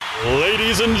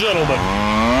Ladies and gentlemen,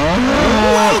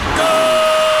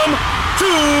 welcome to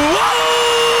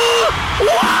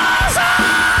What's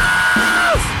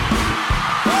Up?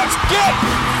 Let's get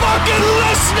fucking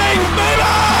listening,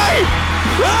 baby!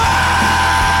 Yes!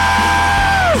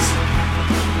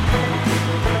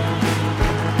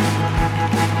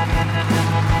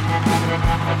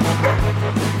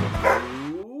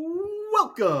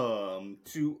 Welcome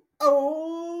to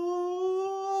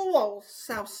Walls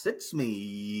House. It's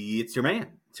me. It's your man.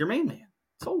 It's your main man.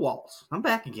 It's Old Walls. I'm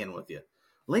back again with you.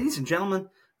 Ladies and gentlemen,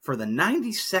 for the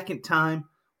 92nd time,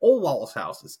 Old Walls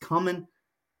House is coming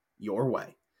your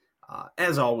way.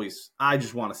 As always, I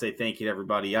just want to say thank you to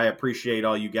everybody. I appreciate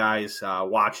all you guys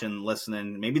watching,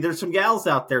 listening. Maybe there's some gals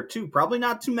out there too. Probably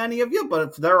not too many of you, but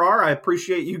if there are, I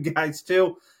appreciate you guys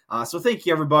too. So thank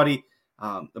you, everybody.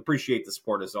 Appreciate the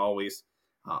support as always.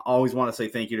 Always want to say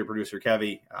thank you to producer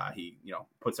Kevy. He,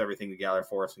 puts everything together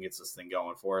for us and gets this thing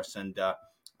going for us. And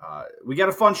we got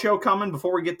a fun show coming.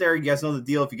 Before we get there, you guys know the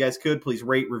deal. If you guys could, please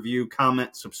rate, review,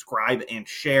 comment, subscribe, and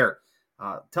share.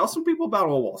 Tell some people about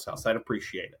Old Walls House. I'd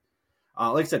appreciate it.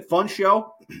 Like I said, fun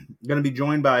show. Going to be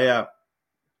joined by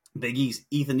Big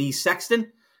Ethan E.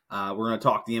 Sexton. We're going to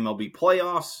talk the MLB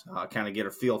playoffs, kind of get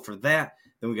a feel for that.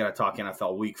 Then we got to talk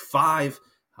NFL Week 5.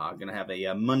 Going to have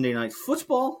a Monday Night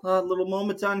Football little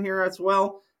moment on here as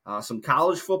well. Some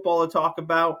college football to talk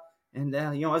about. And,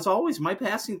 as always, my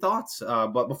passing thoughts.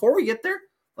 But before we get there,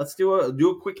 let's do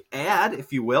a quick ad,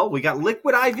 if you will. We got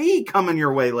Liquid IV coming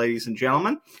your way, ladies and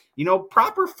gentlemen.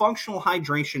 Proper functional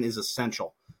hydration is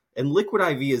essential. And Liquid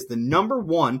IV is the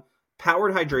 #1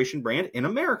 powered hydration brand in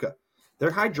America.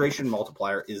 Their hydration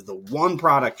multiplier is the one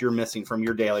product you're missing from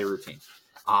your daily routine.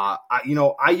 I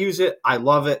use it. I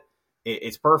love it.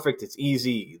 It's perfect. It's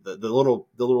easy. The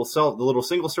little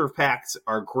single serve packs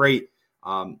are great.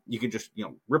 You can just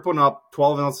rip one up,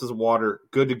 12 ounces of water,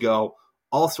 good to go.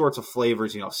 All sorts of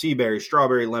flavors. Sea berry,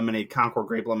 strawberry, lemonade, Concord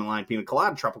grape, lemon lime, pina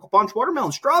colada, tropical punch,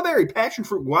 watermelon, strawberry, passion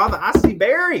fruit, guava, icy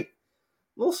berry. A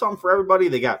little something for everybody.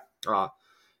 They got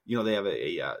they have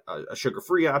a sugar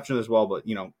free option as well. But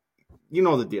you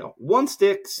know the deal. One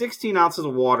stick, 16 ounces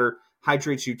of water,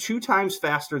 hydrates you 2 times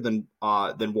faster than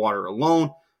water alone.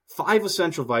 5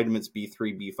 essential vitamins,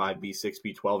 B3, B5, B6,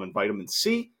 B12, and vitamin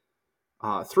C.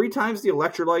 3 times the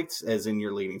electrolytes, as in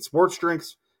your leading sports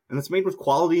drinks. And it's made with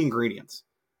quality ingredients.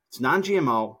 It's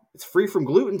non-GMO. It's free from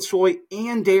gluten, soy,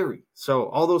 and dairy. So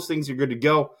all those things are good to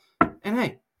go. And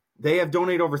hey, they have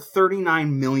donated over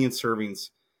 39 million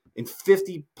servings in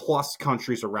 50-plus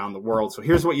countries around the world. So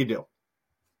here's what you do.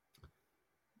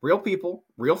 Real people,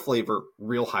 real flavor,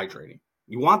 real hydrating.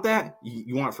 You want that?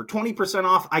 You want it for 20%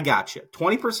 off? I got you.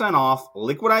 20% off,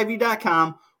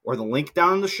 liquidiv.com, or the link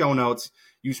down in the show notes.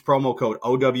 Use promo code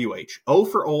OWH. O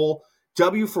for Owl,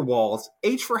 W for Walls,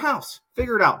 H for House.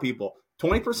 Figure it out, people.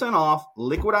 20% off,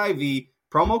 Liquid IV,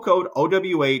 promo code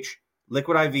OWH,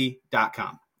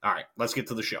 liquidiv.com. All right, let's get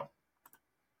to the show.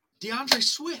 DeAndre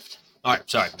Swift. All right,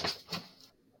 sorry.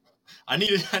 I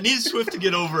needed Swift to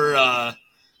get over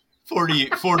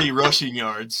 40 rushing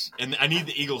yards, and I need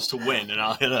the Eagles to win, and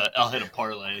I'll hit a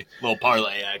parlay, little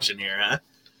parlay action here, huh?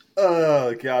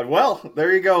 Oh, God. Well,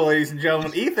 there you go, ladies and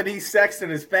gentlemen. Ethan E.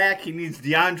 Sexton is back. He needs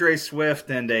DeAndre Swift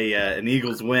and an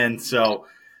Eagles win. So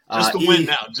just the win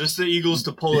now. Just the Eagles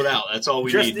to pull it out. That's all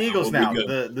we need. Just the Eagles now.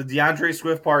 The DeAndre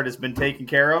Swift part has been taken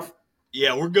care of.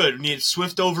 Yeah, we're good. We need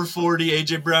Swift over 40,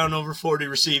 A.J. Brown over 40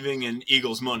 receiving, and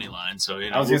Eagles money line. So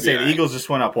I was going to say, the Eagles just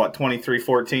went up,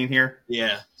 23-14 here?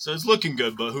 Yeah, so it's looking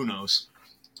good, but who knows?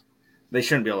 They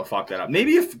shouldn't be able to fuck that up.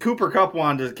 Maybe if Cooper Kupp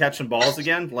wanted to catch some balls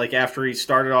again, like after he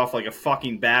started off like a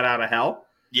fucking bat out of hell.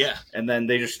 Yeah. And then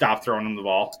they just stopped throwing him the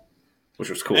ball, which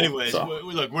was cool. Anyways,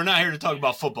 look, we're not here to talk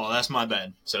about football. That's my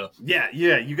bad. So Yeah,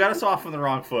 you got us off on the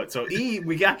wrong foot. So,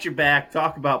 we got your back.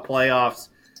 Talk about playoffs.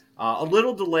 A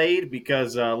little delayed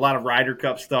because a lot of Ryder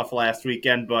Cup stuff last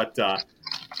weekend, but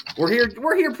we're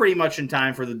here pretty much in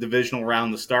time for the divisional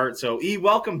round to start. So,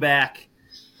 welcome back.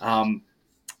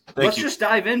 Let's just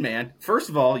dive in, man. First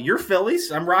of all, your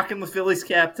Phillies. I'm rocking the Phillies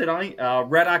cap tonight.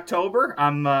 Red October.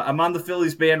 I'm on the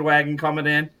Phillies bandwagon coming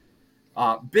in.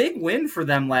 Big win for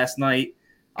them last night.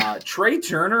 Trey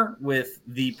Turner with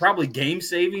the probably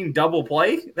game-saving double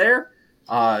play there.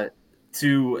 I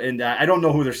don't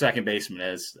know who their second baseman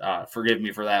is. Forgive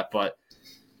me for that, but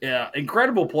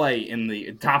incredible play in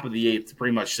the top of the 8th to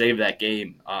pretty much save that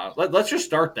game. Let's just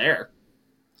start there.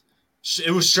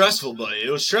 It was stressful, buddy. It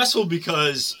was stressful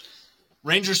because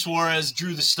Ranger Suarez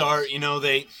drew the start.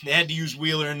 They had to use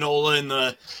Wheeler and Nola in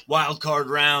the wild card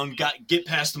round, get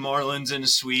past the Marlins in a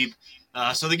sweep.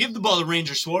 So they give the ball to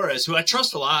Ranger Suarez, who I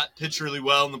trust a lot, pitched really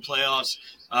well in the playoffs.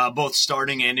 both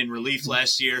starting and in relief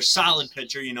last year. Solid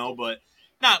pitcher, but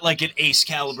not like an ace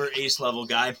caliber, ace level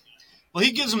guy. Well,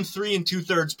 he gives them 3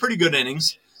 2/3 pretty good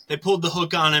innings. They pulled the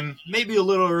hook on him maybe a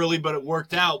little early, but it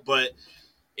worked out. But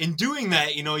in doing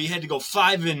that, you had to go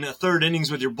 5 1/3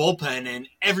 innings with your bullpen, and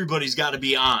everybody's got to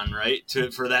be on, right,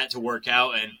 for that to work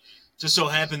out. And just so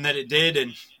happened that it did.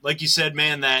 And like you said,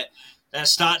 man, that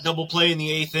Stott double play in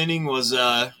the 8th inning was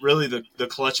really the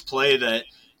clutch play that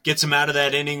gets them out of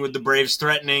that inning with the Braves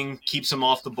threatening, keeps them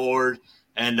off the board,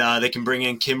 and they can bring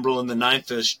in Kimbrel in the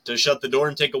 9th to shut the door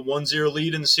and take a 1-0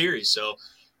 lead in the series. So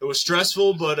it was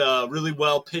stressful, but a really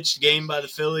well-pitched game by the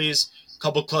Phillies. A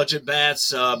couple clutch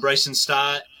at-bats. Bryson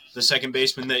Stott, the second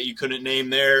baseman that you couldn't name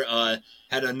there,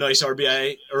 had a nice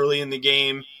RBI early in the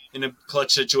game in a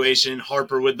clutch situation.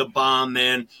 Harper with the bomb,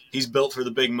 man. He's built for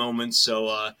the big moments. So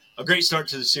a great start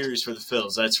to the series for the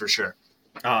Phils, that's for sure.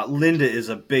 Linda is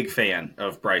a big fan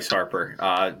of Bryce Harper.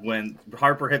 When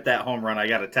Harper hit that home run, I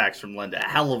got a text from Linda. A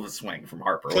hell of a swing from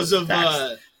Harper.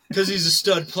 Because he's a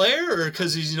stud player, or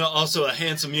because he's also a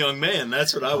handsome young man?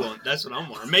 That's what I want. That's what I'm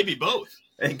wanting. Maybe both.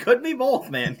 It could be both,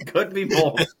 man. Could be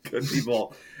both. Could be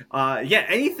both.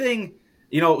 Anything,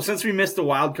 since we missed the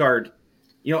wild card,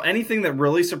 anything that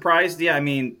really surprised you? I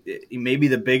mean, maybe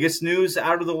the biggest news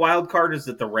out of the wild card is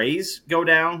that the Rays go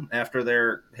down after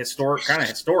their historic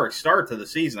start to the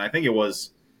season. I think it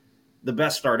was the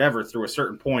best start ever through a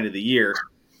certain point of the year.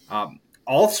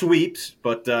 All sweeps,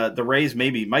 but the Rays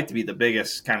might be the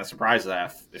biggest kind of surprise of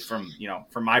that from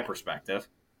my perspective.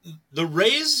 The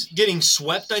Rays getting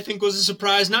swept, I think, was a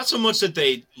surprise. Not so much that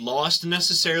they lost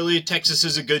necessarily. Texas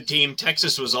is a good team.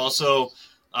 Texas was also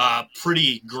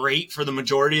pretty great for the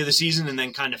majority of the season and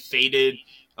then kind of faded,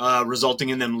 resulting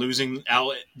in them losing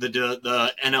out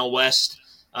the NL West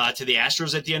to the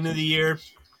Astros at the end of the year.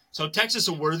 So Texas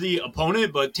a worthy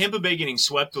opponent, but Tampa Bay getting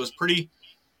swept was pretty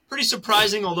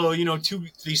surprising, although,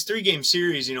 these 3-game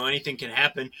series, anything can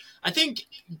happen. I think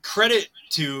credit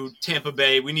to Tampa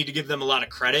Bay, we need to give them a lot of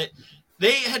credit.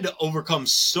 They had to overcome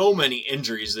so many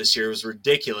injuries this year. It was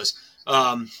ridiculous.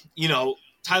 Tyler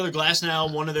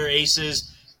Glasnow, one of their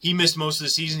aces, he missed most of the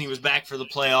season. He was back for the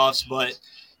playoffs, but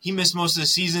he missed most of the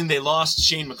season. They lost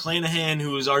Shane McClanahan,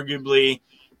 who was arguably,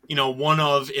 one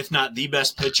of, if not the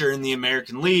best pitcher in the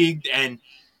American League. And,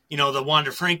 the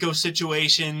Wander Franco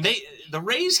situation, the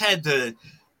Rays had to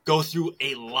go through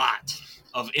a lot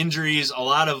of injuries, a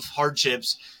lot of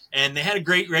hardships, and they had a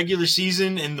great regular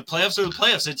season, and the playoffs are the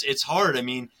playoffs. It's hard. I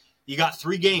mean, you got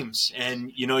 3 games,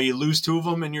 and, you lose 2 of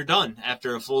them, and you're done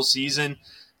after a full season.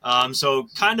 So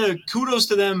kind of kudos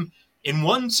to them in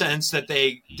one sense that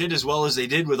they did as well as they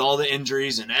did with all the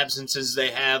injuries and absences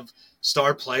they have,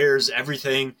 star players,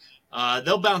 everything.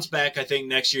 They'll bounce back, I think,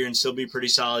 next year and still be a pretty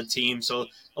solid team. So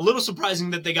a little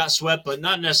surprising that they got swept, but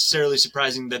not necessarily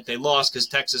surprising that they lost because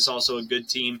Texas also a good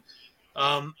team.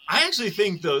 I actually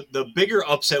think the bigger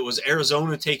upset was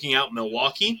Arizona taking out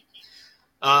Milwaukee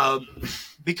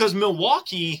because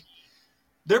Milwaukee,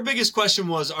 their biggest question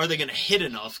was, are they going to hit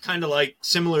enough? Kind of like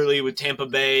similarly with Tampa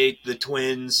Bay, the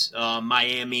Twins,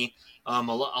 Miami. A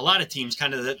lot of teams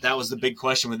kind of that was the big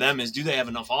question with them is, do they have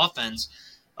enough offense?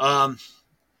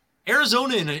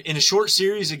 Arizona in a short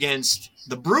series against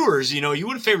the Brewers, you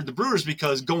would have favored the Brewers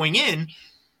because going in,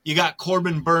 you got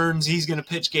Corbin Burns. He's going to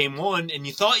pitch game 1, and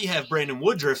you thought you have Brandon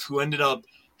Woodruff, who ended up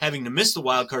having to miss the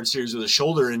wild card series with a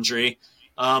shoulder injury.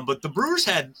 But the Brewers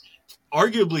had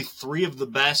arguably 3 of the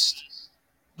best,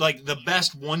 like the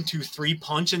best 1-2-3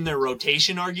 punch in their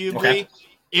rotation, arguably, okay,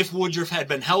 if Woodruff had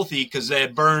been healthy, because they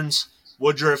had Burns,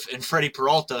 Woodruff, and Freddie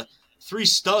Peralta, 3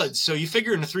 studs. So you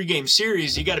figure in a 3-game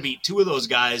series, you got to beat 2 of those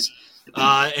guys.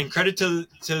 And credit to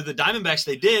the Diamondbacks,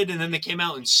 they did, and then they came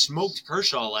out and smoked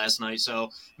Kershaw last night. So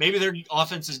maybe their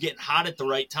offense is getting hot at the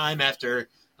right time after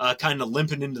kind of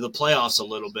limping into the playoffs a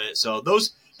little bit. So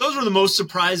those were the most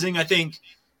surprising. I think,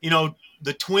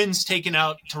 the Twins taking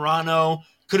out Toronto,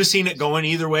 could have seen it going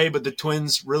either way, but the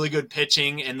Twins, really good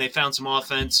pitching, and they found some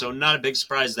offense, so not a big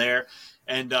surprise there.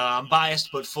 And I'm biased,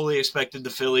 but fully expected the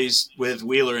Phillies with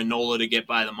Wheeler and Nola to get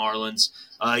by the Marlins,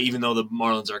 even though the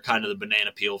Marlins are kind of the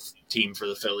banana peel team for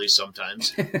the Phillies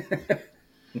sometimes.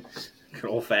 Good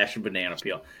old-fashioned banana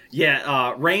peel.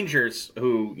 Yeah, Rangers,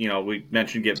 who, we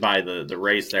mentioned get by the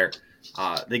Rays there,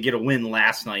 they get a win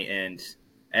last night, and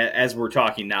as we're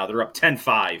talking now, they're up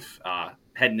 10-5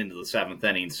 heading into the 7th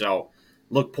inning. So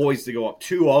look poised to go up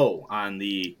 2-0 on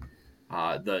the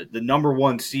number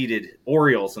 1 seeded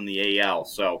Orioles in the AL.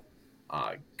 So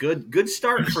good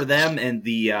start for them. And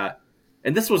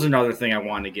and this was another thing I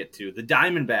wanted to get to. The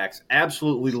Diamondbacks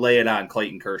absolutely lay it on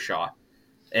Clayton Kershaw.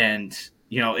 And,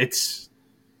 it's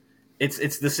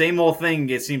It's the same old thing.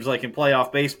 It seems like in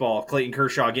playoff baseball, Clayton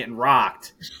Kershaw getting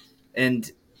rocked,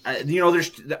 and I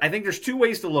think there's two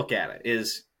ways to look at it.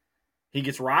 Is he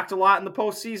gets rocked a lot in the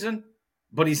postseason,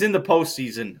 but he's in the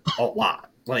postseason a lot.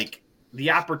 Like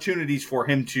the opportunities for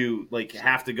him to like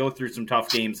have to go through some tough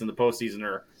games in the postseason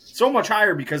are so much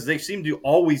higher because they seem to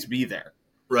always be there.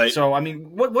 Right. So I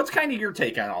mean, what's kind of your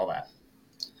take on all that?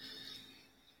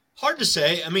 Hard to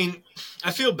say. I mean,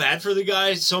 I feel bad for the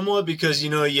guy somewhat because,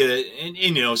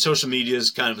 social media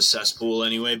is kind of a cesspool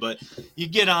anyway, but you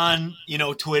get on,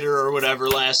 Twitter or whatever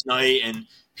last night and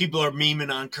people are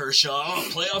memeing on Kershaw. Oh,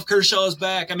 playoff Kershaw is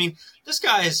back. I mean, this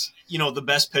guy is, the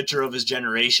best pitcher of his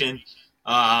generation.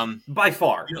 By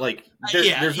far.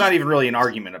 There's not even really an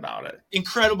argument about it.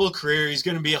 Incredible career. He's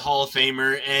going to be a Hall of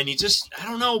Famer, and I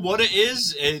don't know what it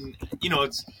is. And,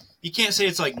 you can't say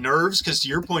it's like nerves because to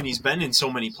your point, he's been in so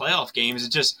many playoff games.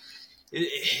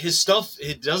 His stuff,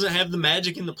 it doesn't have the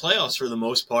magic in the playoffs for the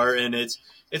most part. And it's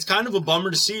kind of a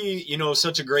bummer to see,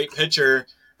 such a great pitcher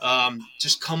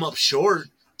just come up short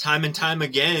time and time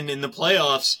again in the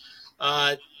playoffs.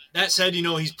 That said,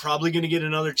 he's probably going to get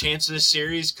another chance in this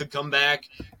series, could come back,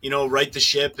 right the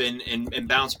ship and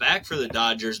bounce back for the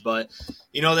Dodgers. But,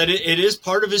 that it is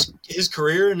part of his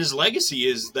career and his legacy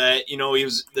is that, he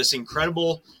was this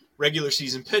incredible regular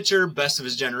season pitcher, best of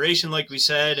his generation, like we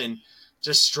said, and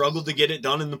just struggled to get it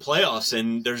done in the playoffs.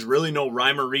 And there's really no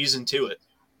rhyme or reason to it.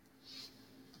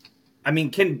 I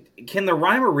mean, can the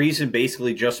rhyme or reason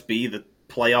basically just be that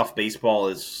playoff baseball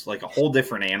is like a whole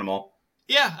different animal?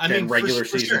 Yeah, I mean, regular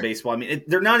season baseball. I mean,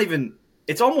 they're not even.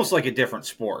 It's almost like a different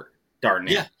sport, darn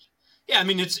it. Yeah. I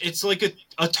mean, it's like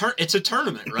it's a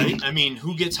tournament, right? I mean,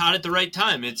 who gets hot at the right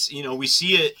time? It's we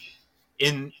see it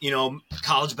in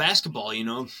college basketball.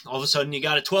 All of a sudden you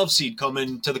got a 12 seed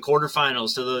coming to the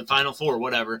quarterfinals, to the Final Four,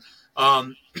 whatever.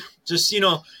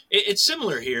 It's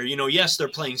similar here. Yes, they're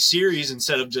playing series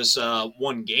instead of just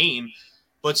one game.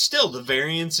 But still, the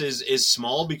variance is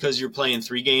small because you're playing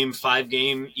 3-game,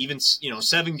 5-game, even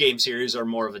 7-game series are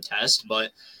more of a test. But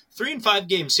 3 and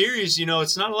 5-game series,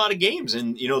 it's not a lot of games,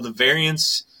 and the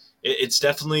variance, it's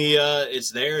definitely it's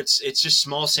there. It's just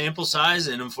small sample size,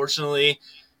 and unfortunately,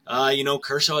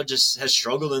 Kershaw just has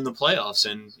struggled in the playoffs,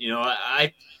 and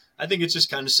I think it's just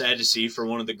kind of sad to see for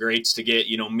one of the greats to get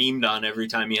memed on every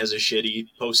time he has a shitty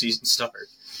postseason start.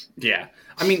 Yeah,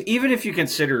 I mean, even if you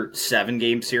consider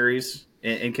 7-game series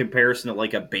in comparison to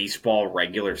like a baseball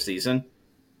regular season,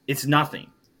 it's nothing.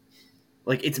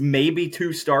 Like it's maybe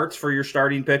 2 starts for your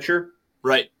starting pitcher.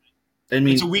 Right. I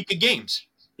mean, it's a week of games.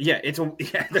 Yeah,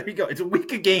 there you go. It's a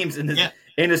week of games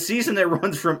in a season that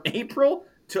runs from April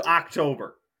to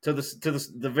October to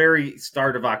the very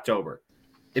start of October.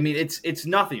 I mean, it's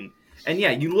nothing. And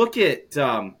yeah, you look at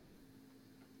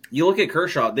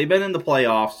Kershaw. They've been in the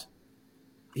playoffs.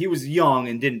 He was young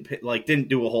and didn't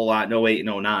do a whole lot in 08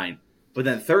 and 09. But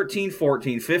then 13,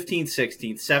 14, 15,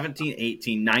 16, 17,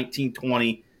 18, 19,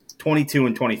 20, 22,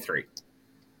 and 23.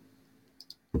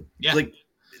 Yeah.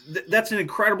 That's an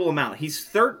incredible amount. He's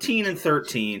 13 and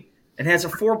 13 and has a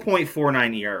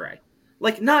 4.49 ERA.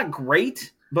 Not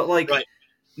great, but right.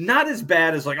 Not as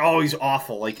bad as he's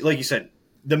awful. Like you said,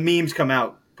 the memes come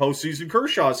out postseason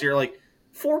Kershaw's here.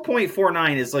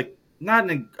 4.49 is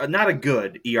not a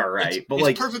good ERA,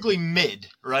 it's perfectly mid,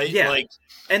 right? Yeah.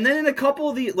 And then in a couple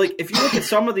of the if you look at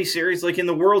some of these series, in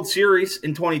the World Series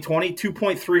in 2020,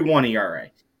 2.31 ERA.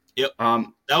 Yep.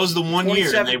 That was the one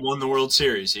year and they won the World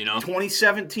Series.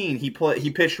 2017, he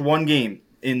pitched one game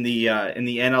in the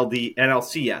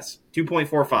NLCS,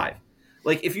 2.45.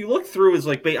 If you look through his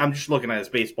I'm just looking at his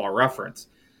Baseball Reference,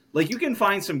 you can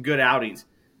find some good outings.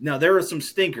 Now there are some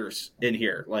stinkers in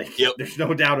here, Yep. There's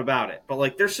no doubt about it.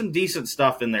 But there's some decent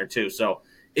stuff in there too. So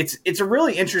it's a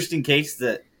really interesting case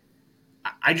that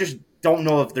I just don't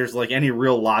know if there's any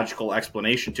real logical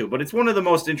explanation to. But it's one of the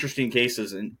most interesting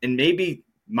cases, and maybe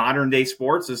modern day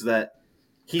sports is that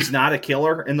he's not a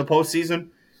killer in the postseason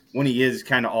when he is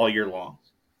kind of all year long.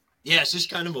 Yeah, it's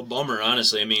just kind of a bummer,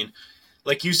 honestly. I mean,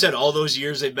 like you said, all those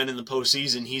years they've been in the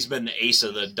postseason, he's been the ace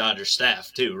of the Dodgers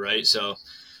staff too, right? So,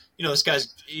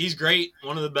 this he's great,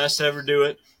 one of the best to ever do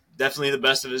it, definitely the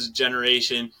best of his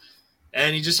generation,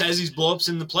 and he just has these blow-ups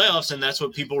in the playoffs, and that's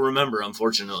what people remember,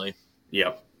 unfortunately.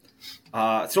 Yep.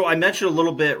 So I mentioned a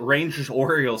little bit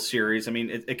Rangers-Orioles series. I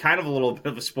mean, it kind of a little bit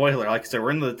of a spoiler. Like I said,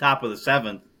 we're into the top of the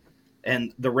 7th,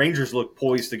 and the Rangers look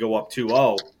poised to go up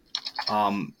 2-0. I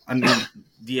mean,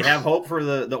 do you have hope for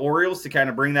the Orioles to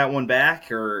kind of bring that one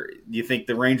back, or do you think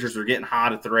the Rangers are getting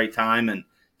hot at the right time? And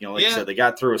I said, they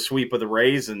got through a sweep of the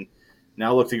Rays, and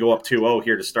now look to go up 2-0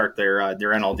 here to start their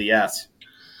NLDS.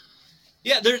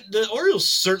 Yeah, the Orioles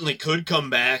certainly could come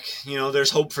back.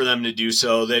 There's hope for them to do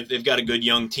so. They've got a good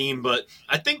young team, but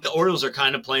I think the Orioles are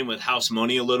kind of playing with house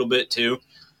money a little bit too.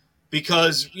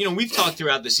 Because, we've talked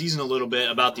throughout the season a little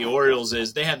bit about the Orioles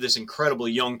is they have this incredible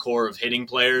young core of hitting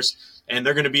players, and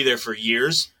they're going to be there for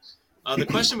years. The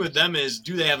question with them is,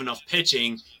 do they have enough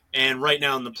pitching? And right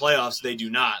now in the playoffs, they do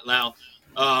not. Now,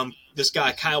 this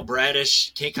guy, Kyle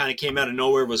Bradish, kind of came out of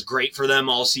nowhere, was great for them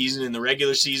all season in the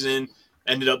regular season,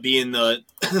 ended up being the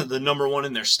the number one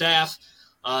in their staff.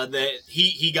 That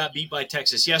he got beat by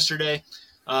Texas yesterday.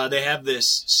 They have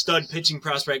this stud pitching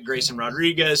prospect, Grayson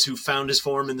Rodriguez, who found his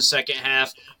form in the second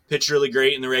half, pitched really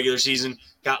great in the regular season,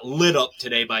 got lit up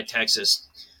today by Texas.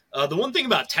 The one thing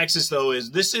about Texas, though,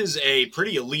 is this is a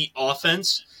pretty elite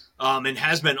offense and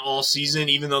has been all season,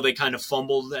 even though they kind of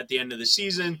fumbled at the end of the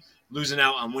season, losing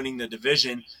out on winning the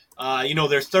division.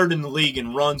 They're third in the league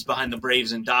in runs behind the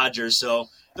Braves and Dodgers, so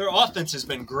their offense has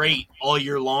been great all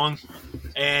year long.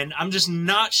 And I'm just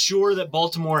not sure that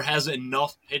Baltimore has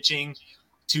enough pitching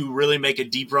to really make a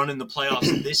deep run in the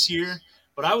playoffs this year.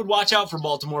 But I would watch out for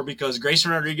Baltimore because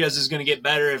Grayson Rodriguez is going to get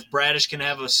better if Bradish can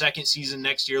have a second season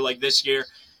next year like this year.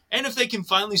 And if they can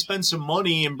finally spend some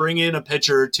money and bring in a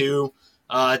pitcher or two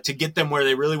to get them where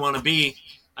they really want to be.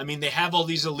 I mean, they have all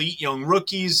these elite young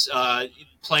rookies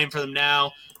playing for them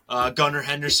now. Gunnar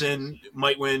Henderson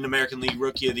might win American League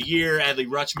Rookie of the Year. Adley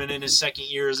Rutschman in his second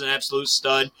year is an absolute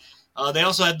stud. They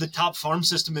also have the top farm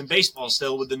system in baseball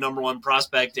still with the number one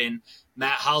prospect in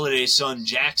Matt Holliday's son,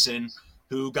 Jackson,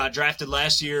 who got drafted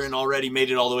last year and already made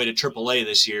it all the way to AAA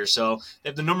this year. So they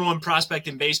have the number one prospect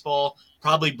in baseball,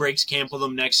 probably breaks camp with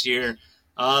them next year.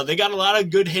 They got a lot of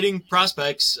good hitting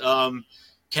prospects.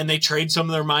 Can they trade some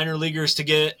of their minor leaguers to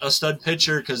get a stud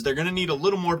pitcher? Because they're going to need a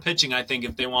little more pitching, I think,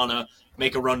 if they want to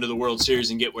make a run to the World Series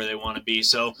and get where they want to be.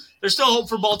 So there's still hope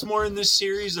for Baltimore in this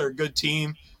series. They're a good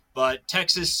team. But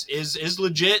Texas is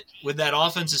legit with that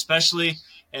offense especially.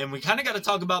 And we kind of got to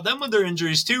talk about them with their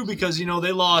injuries too because, they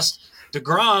lost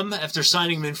DeGrom after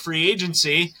signing him in free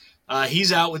agency.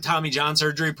 He's out with Tommy John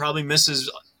surgery, probably misses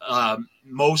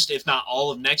most, if not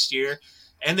all, of next year.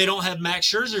 And they don't have Max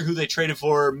Scherzer, who they traded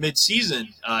for midseason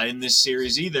in this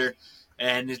series either.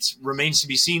 And it remains to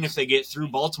be seen if they get through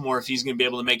Baltimore, if he's going to be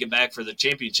able to make it back for the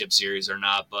championship series or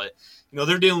not. But,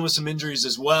 they're dealing with some injuries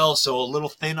as well, so a little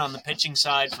thin on the pitching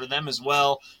side for them as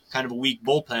well. Kind of a weak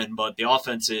bullpen, but the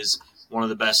offense is one of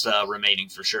the best remaining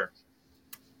for sure.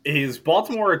 Is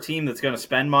Baltimore a team that's going to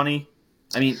spend money?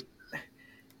 I mean,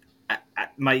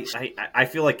 I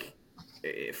feel like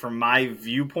from my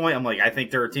viewpoint, I'm like, I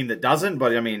think they're a team that doesn't,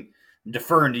 but I mean, I'm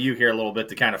deferring to you here a little bit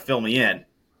to kind of fill me in.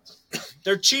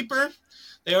 They're cheaper.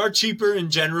 They are cheaper in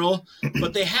general,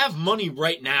 but they have money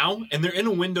right now, and they're in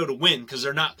a window to win because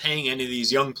they're not paying any of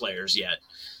these young players yet.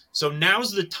 So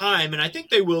now's the time, and I think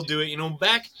they will do it.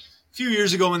 Back a few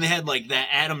years ago when they had like that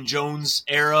Adam Jones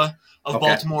era of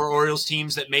Baltimore Orioles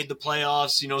teams that made the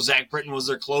playoffs. Zach Britton was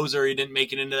their closer. He didn't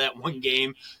make it into that one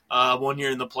game 1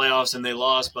 year in the playoffs, and they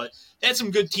lost. But they had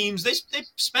some good teams. They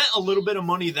spent a little bit of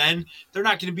money then. They're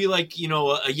not going to be like,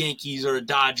 a Yankees or a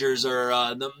Dodgers or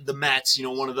the Mets,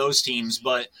 one of those teams.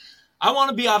 But I want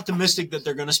to be optimistic that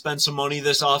they're going to spend some money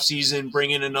this offseason,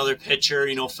 bring in another pitcher,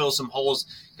 fill some holes.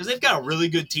 Because they've got a really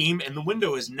good team, and the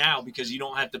window is now because you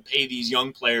don't have to pay these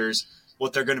young players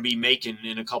what they're going to be making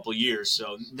in a couple years.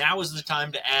 So now is the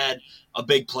time to add a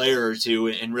big player or two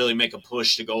and really make a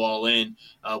push to go all in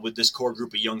with this core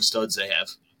group of young studs they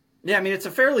have. Yeah, I mean, it's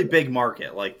a fairly big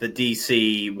market, like the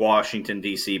D.C., Washington,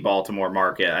 D.C., Baltimore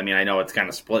market. I mean, I know it's kind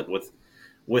of split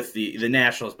with the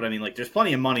Nationals, but I mean, like, there's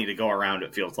plenty of money to go around,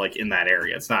 it feels like, in that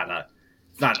area. It's not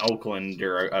an Oakland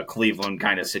or a Cleveland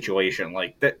kind of situation.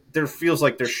 Like, there feels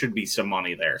like there should be some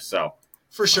money there. So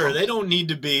for sure, they don't need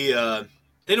to be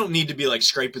like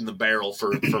scraping the barrel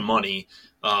for money.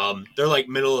 They're like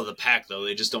middle of the pack, though.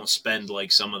 They just don't spend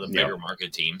like some of the bigger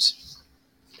market teams.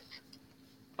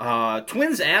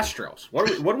 Twins Astros. What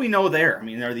do we know there? I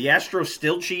mean, are the Astros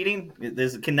still cheating?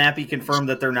 Can that be confirmed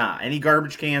that they're not? Any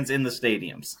garbage cans in the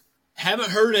stadiums?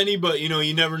 Haven't heard any, but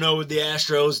you never know with the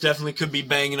Astros. Definitely could be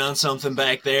banging on something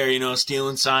back there.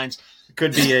 Stealing signs.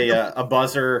 Could be a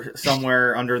buzzer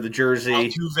somewhere under the jersey.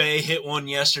 Altuve hit one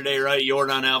yesterday, right?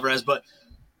 Yordan Alvarez. But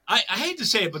I hate to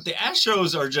say it, but the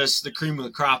Astros are just the cream of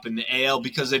the crop in the AL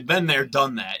because they've been there,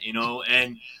 done that,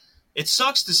 and it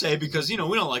sucks to say because, we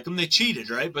don't like them. They cheated,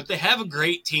 right? But they have a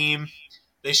great team.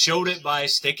 They showed it by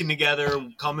sticking together,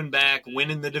 coming back,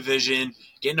 winning the division,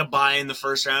 getting a bye in the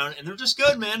first round, and they're just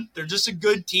good, man. They're just a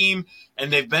good team,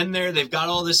 and they've been there. They've got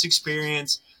all this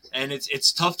experience. And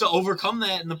it's tough to overcome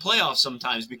that in the playoffs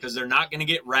sometimes because they're not going to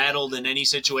get rattled in any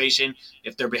situation.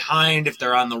 If they're behind, if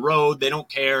they're on the road, they don't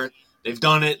care. They've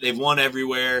done it. They've won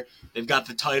everywhere. They've got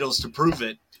the titles to prove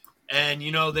it. And,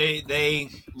 they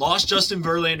lost Justin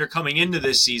Verlander coming into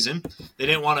this season. They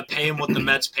didn't want to pay him what the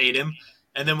Mets paid him.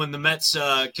 And then when the Mets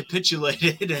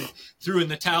capitulated and threw in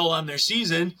the towel on their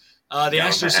season, the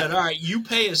Astros said, all right, you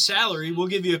pay his salary. We'll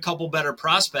give you a couple better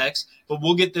prospects, but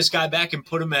we'll get this guy back and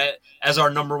put him as our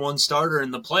number one starter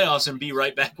in the playoffs and be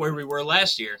right back where we were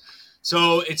last year.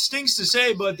 So it stinks to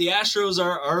say, but the Astros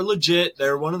are legit.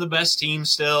 They're one of the best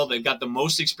teams still. They've got the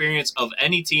most experience of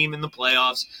any team in the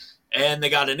playoffs. And they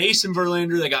got an ace in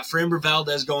Verlander. They got Framber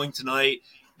Valdez going tonight.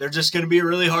 They're just going to be a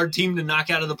really hard team to knock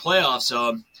out of the playoffs.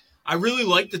 I really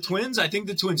like the Twins. I think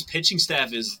the Twins pitching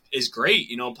staff is great.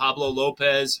 Pablo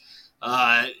Lopez,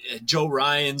 Joe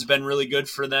Ryan's been really good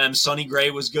for them. Sonny Gray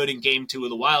was good in Game 2 of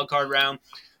the wild card round.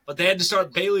 But they had to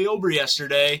start Bailey Ober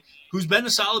yesterday, who's been a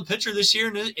solid pitcher this year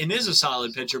and is a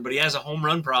solid pitcher, but he has a home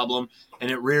run problem,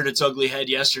 and it reared its ugly head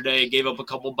yesterday. It gave up a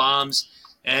couple bombs.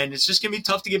 And it's just going to be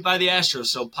tough to get by the Astros.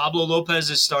 So Pablo Lopez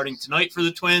is starting tonight for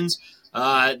the Twins.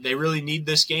 They really need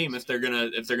this game if they're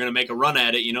gonna make a run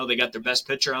at it. They got their best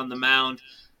pitcher on the mound,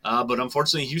 but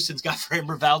unfortunately Houston's got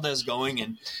Framber Valdez going,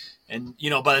 and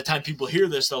by the time people hear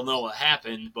this, they'll know what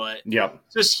happened. But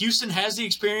just Houston has the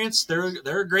experience.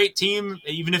 They're a great team,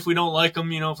 even if we don't like them.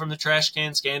 From the trash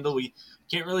can scandal, we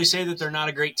can't really say that they're not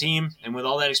a great team. And with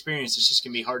all that experience, it's just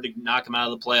gonna be hard to knock them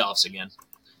out of the playoffs again.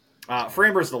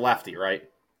 Framber's the lefty, right?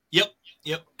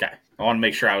 Yep. Okay. I want to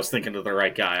make sure I was thinking of the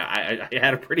right guy. I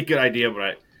had a pretty good idea,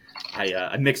 but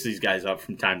I mix these guys up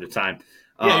from time to time.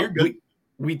 Yeah, you're good.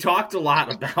 We talked a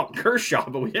lot about Kershaw,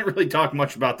 but we didn't really talk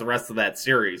much about the rest of that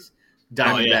series.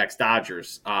 Diamondbacks,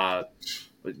 Dodgers.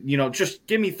 Just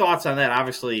give me thoughts on that.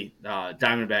 Obviously,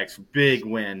 Diamondbacks big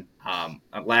win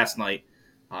last night.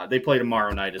 They play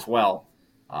tomorrow night as well.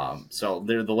 So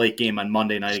they're the late game on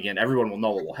Monday night again. Everyone will know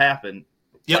what will happen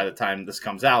by the time this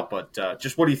comes out. But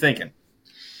just what are you thinking?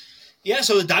 Yeah,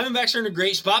 so the Diamondbacks are in a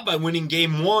great spot by winning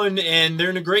Game 1, and they're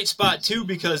in a great spot, too,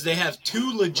 because they have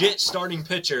two legit starting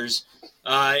pitchers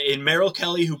in Merrill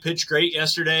Kelly, who pitched great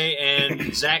yesterday,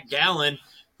 and Zach Gallen,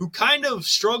 who kind of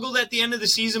struggled at the end of the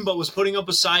season but was putting up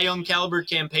a Cy Young caliber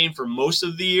campaign for most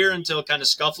of the year until kind of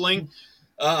scuffling.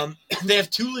 They have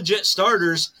two legit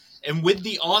starters, and with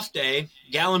the off day,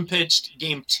 Gallen pitched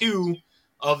Game 2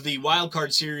 of the wild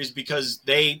card series because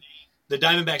the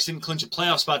Diamondbacks didn't clinch a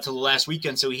playoff spot till the last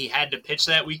weekend, so he had to pitch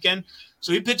that weekend.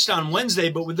 So he pitched on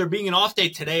Wednesday, but with there being an off day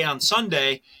today on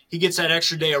Sunday, he gets that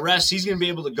extra day of rest. He's going to be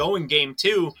able to go in Game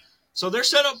 2. So they're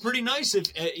set up pretty nice.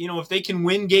 If they can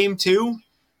win Game 2,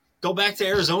 go back to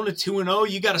Arizona 2-0,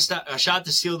 you got a shot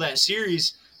to steal that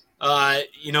series, and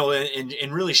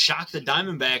really shock the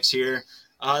Diamondbacks here.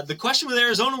 The question with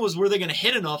Arizona was, were they going to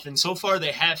hit enough? And so far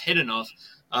they have hit enough.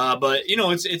 But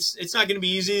it's not going to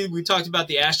be easy. We talked about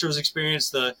the Astros experience.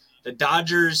 The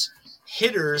Dodgers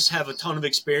hitters have a ton of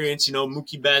experience.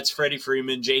 Mookie Betts, Freddie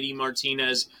Freeman, JD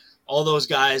Martinez, all those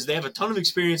guys. They have a ton of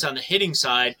experience on the hitting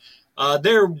side.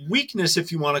 Their weakness,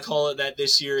 if you want to call it that,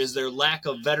 this year is their lack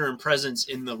of veteran presence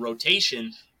in the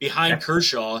rotation behind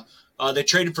Kershaw. They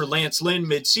traded for Lance Lynn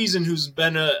midseason, who's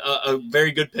been a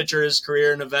very good pitcher his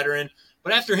career and a veteran.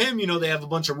 But after him, they have a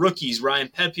bunch of rookies, Ryan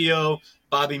Pepio,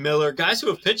 Bobby Miller, guys who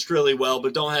have pitched really well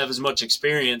but don't have as much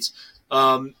experience.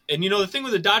 The thing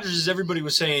with the Dodgers is everybody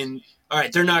was saying, all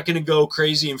right, they're not going to go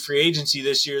crazy in free agency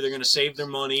this year. They're going to save their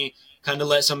money, kind of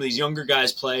let some of these younger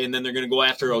guys play, and then they're going to go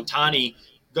after Ohtani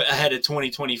ahead of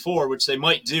 2024, which they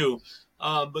might do.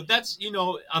 But that's,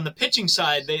 on the pitching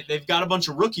side, they've got a bunch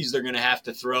of rookies they're going to have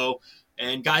to throw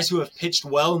and guys who have pitched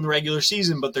well in the regular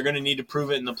season, but they're going to need to prove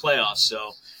it in the playoffs.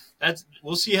 So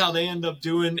we'll see how they end up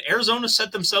doing. Arizona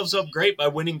set themselves up great by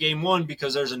winning Game 1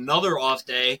 because there's another off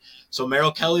day. So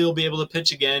Merrill Kelly will be able to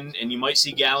pitch again, and you might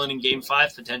see Gallen in Game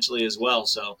 5 potentially as well.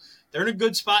 So they're in a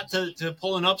good spot to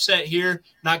pull an upset here.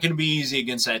 Not going to be easy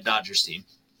against that Dodgers team.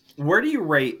 Where do you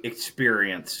rate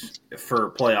experience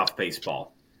for playoff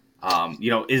baseball?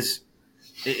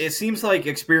 It seems like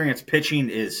experience pitching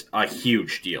is a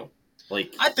huge deal.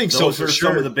 I think those so for are sure.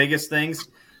 Some of the biggest things.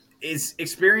 Is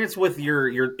experience with your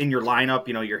in your lineup,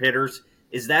 your hitters,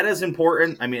 is that as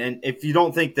important? I mean, and if you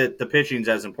don't think that the pitching is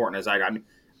as important as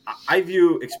I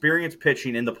view experience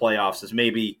pitching in the playoffs as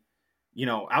maybe,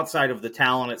 outside of the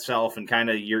talent itself and kind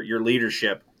of your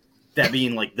leadership, that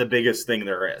being like the biggest thing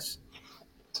there is.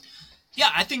 Yeah,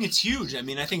 I think it's huge. I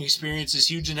mean, I think experience is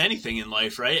huge in anything in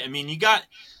life, right? I mean, you got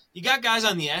guys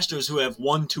on the Astros who have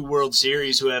won 2 World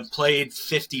Series, who have played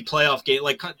 50 playoff games.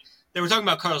 Like they were talking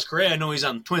about Carlos Correa. I know he's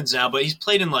on the Twins now, but he's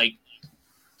played in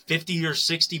 50 or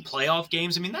 60 playoff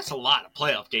games. I mean, that's a lot of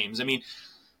playoff games. I mean,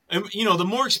 And, the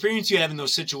more experience you have in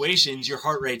those situations, your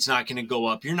heart rate's not going to go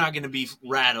up. You're not going to be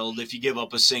rattled if you give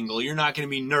up a single. You're not going to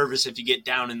be nervous if you get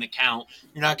down in the count.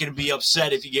 You're not going to be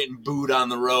upset if you're getting booed on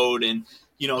the road and,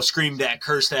 screamed at,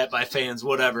 cursed at by fans,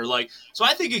 whatever. So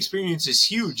I think experience is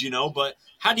huge, but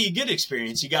how do you get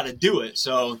experience? You got to do it.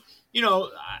 So,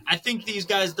 I think these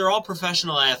guys, they're all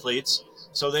professional athletes,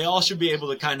 so they all should be able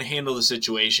to kind of handle the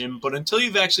situation. But until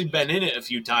you've actually been in it a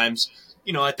few times,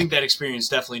 I think that experience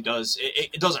definitely does.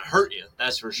 It doesn't hurt you,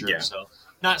 that's for sure. Yeah. So,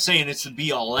 not saying it's the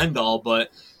be all end all, but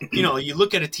you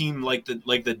look at a team like the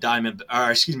like the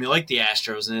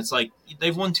Astros, and it's like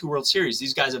they've won 2 World Series.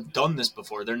 These guys have done this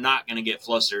before. They're not going to get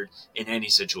flustered in any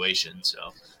situation. So,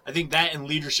 I think that and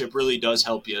leadership really does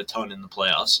help you a ton in the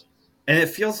playoffs. And it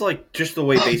feels like just the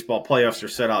way baseball playoffs are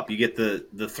set up. You get the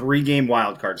 3-game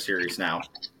wild card series now,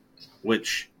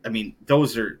 which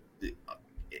those are.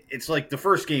 It's like the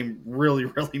first game really,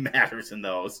 really matters in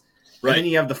those. Right. And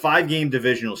then you have the 5-game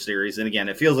divisional series. And again,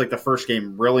 it feels like the first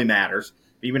game really matters,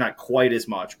 maybe not quite as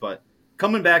much. But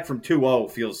coming back from 2-0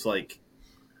 feels like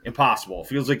impossible. It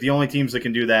feels like the only teams that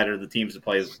can do that are the teams that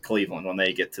play Cleveland when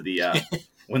they get to the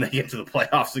when they get to the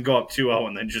playoffs and go up 2-0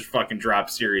 and then just fucking drop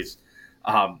series.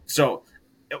 So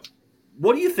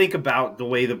what do you think about the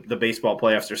way the baseball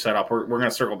playoffs are set up? We're going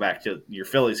to circle back to your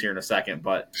Phillies here in a second,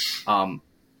 but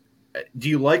do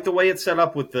you like the way it's set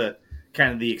up with the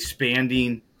kind of the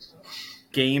expanding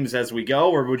games as we go,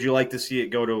 or would you like to see it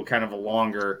go to kind of a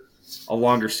longer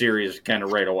series kind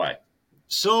of right away?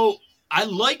 So I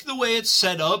like the way it's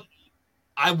set up.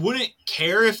 I wouldn't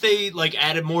care if they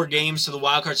added more games to the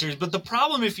wild card series, but the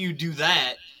problem if you do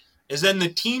that is then the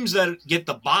teams that get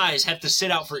the buys have to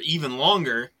sit out for even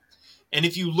longer. And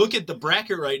if you look at the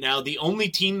bracket right now, the only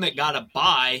team that got a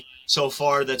bye so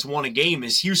far that's won a game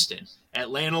is Houston.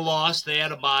 Atlanta lost, they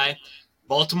had a bye.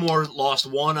 Baltimore lost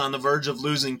 1 on the verge of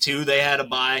losing 2, they had a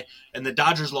bye. And the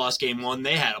Dodgers lost game 1,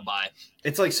 they had a bye.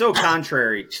 It's so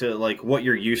contrary to what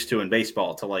you're used to in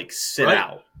baseball to sit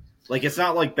out. It's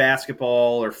not like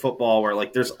basketball or football where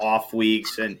there's off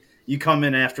weeks and you come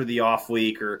in after the off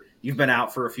week or you've been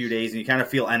out for a few days and you kind of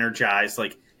feel energized.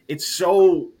 It's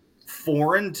so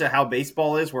foreign to how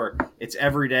baseball is where it's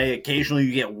every day. Occasionally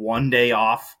you get 1 day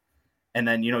off. And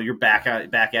then, you're back at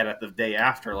it the day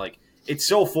after. It's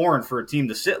so foreign for a team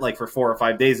to sit for 4 or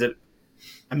 5 days that,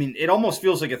 it almost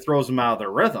feels like it throws them out of their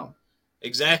rhythm.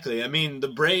 Exactly. The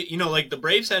the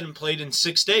Braves hadn't played in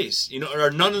 6 days.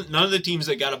 Or none of the teams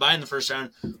that got a bye in the first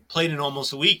round played in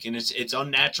almost a week, and it's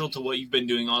unnatural to what you've been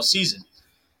doing all season.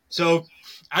 So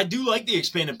I do like the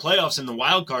expanded playoffs in the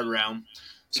wild card round.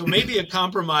 So maybe a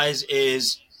compromise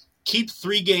is keep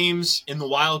 3 games in the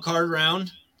wild card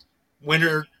round,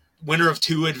 winner of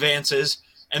 2 advances,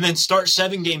 and then start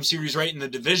 7-game series right in the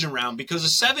division round, because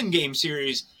a 7-game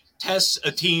series tests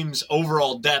a team's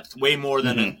overall depth way more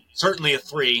than certainly a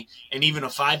 3 and even a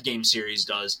 5-game series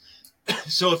does.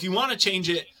 So if you want to change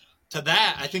it to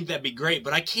that, I think that'd be great.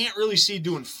 But I can't really see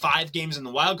doing 5 games in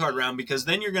the wild card round, because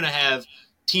then you're going to have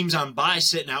teams on bye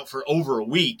sitting out for over a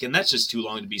week, and that's just too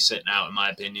long to be sitting out, in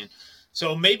my opinion.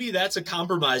 So maybe that's a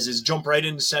compromise, is jump right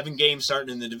into 7 games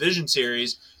starting in the division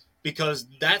series, because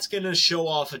that's going to show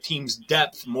off a team's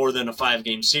depth more than a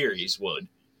 5-game series would.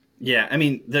 Yeah,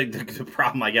 the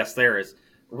problem, I guess, there is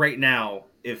right now,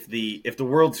 if the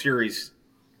World Series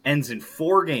ends in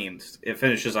 4 games, it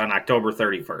finishes on October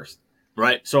 31st.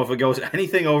 Right. So if it goes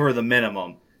anything over the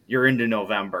minimum, you're into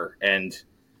November, and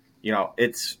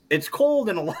it's cold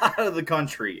in a lot of the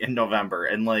country in November,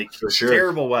 and for sure.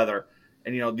 Terrible weather,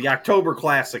 and the October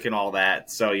Classic and all that.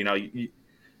 So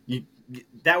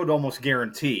that would almost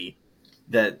guarantee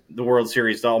that the World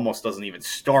Series almost doesn't even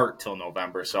start till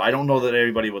November. So I don't know that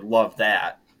everybody would love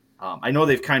that. I know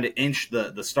they've kind of inched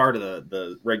the start of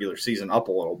the regular season up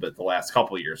a little bit the last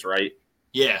couple of years, right?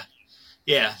 Yeah.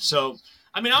 So,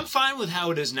 I'm fine with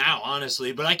how it is now,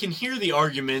 honestly, but I can hear the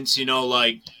arguments,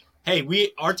 hey,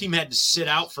 our team had to sit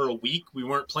out for a week. We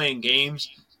weren't playing games.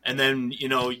 And then,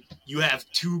 you have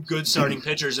 2 good starting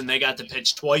pitchers and they got to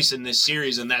pitch twice in this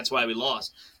series, and that's why we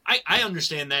lost. I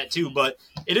understand that too, but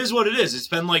it is what it is. It's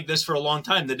been like this for a long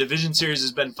time. The division series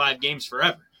has been 5 games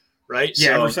forever, right?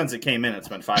 Yeah, ever since it came in, it's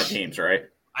been 5 games, right?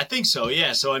 I think so,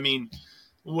 yeah. So,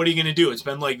 what are you going to do? It's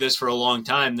been like this for a long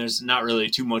time. There's not really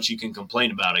too much you can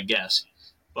complain about, I guess.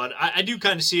 But I do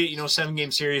kind of see it,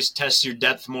 7-game series tests your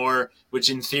depth more, which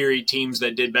in theory teams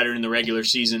that did better in the regular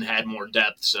season had more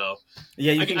depth. So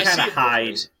yeah, you can kind of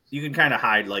hide. You can kind of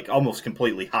hide, almost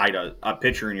completely hide a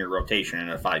pitcher in your rotation in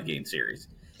a 5-game series.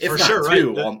 If for not sure,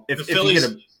 2, right?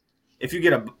 If you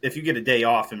get a day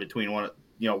off in between one,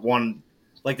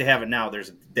 they have it now. There's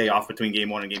a day off between game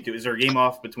 1 and game 2. Is there a game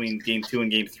off between game 2 and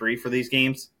game 3 for these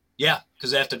games? Yeah, because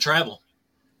they have to travel.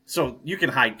 So you can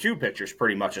hide 2 pitchers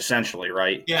pretty much, essentially,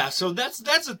 right? Yeah, so that's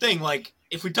the thing. Like,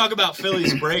 if we talk about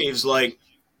Phillies Braves, like,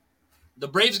 the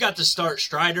Braves got to start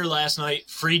Strider last night,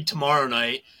 Fried tomorrow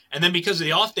night, and then because of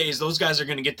the off days, those guys are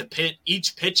going to get to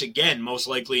each pitch again, most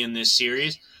likely in this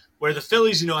series. Where the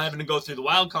Phillies, having to go through the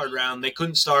wild card round, they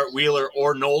couldn't start Wheeler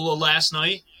or Nola last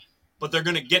night, but they're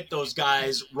going to get those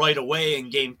guys right away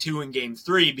in Game 2 and Game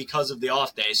 3 because of the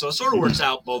off day. So it sort of works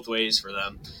out both ways for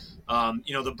them.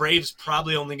 The Braves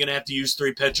probably only going to have to use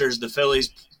 3 pitchers. The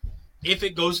Phillies, if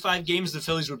it goes 5 games, the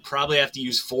Phillies would probably have to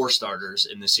use 4 starters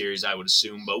in the series, I would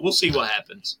assume. But we'll see what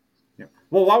happens. Yeah.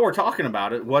 Well, while we're talking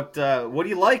about it, what do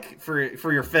you like for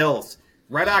your Phils?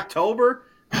 Red October,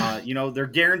 they're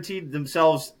guaranteed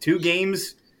themselves 2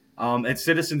 games at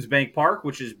Citizens Bank Park,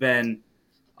 which has been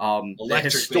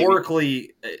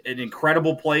historically an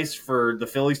incredible place for the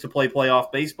Phillies to play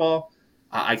playoff baseball.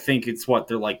 I think it's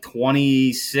they're like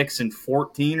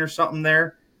 26-14 or something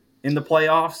there in the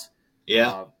playoffs.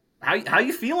 Yeah. How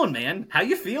you feeling, man? How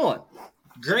you feeling?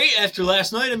 Great after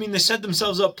last night. I mean, they set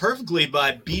themselves up perfectly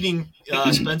by beating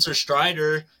Spencer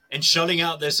Strider and shutting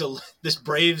out this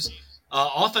Braves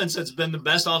offense that's been the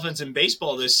best offense in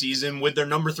baseball this season with their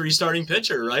number 3 starting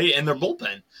pitcher, right, and their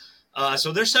bullpen.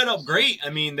 So they're set up great. I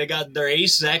mean, they got their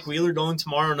ace, Zach Wheeler, going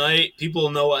tomorrow night. People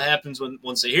will know what happens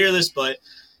once they hear this, but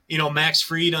Max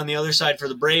Fried on the other side for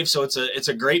the Braves. So it's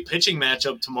a great pitching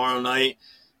matchup tomorrow night.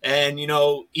 And,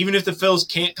 even if the Phils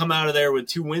can't come out of there with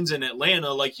 2 wins in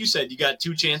Atlanta, like you said, you got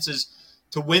 2 chances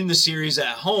to win the series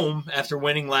at home after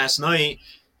winning last night.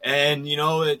 And,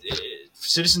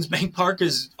 Citizens Bank Park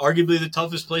is arguably the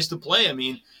toughest place to play. I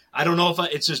mean, I don't know if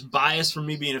it's just bias from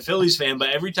me being a Phillies fan, but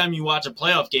every time you watch a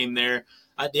playoff game there,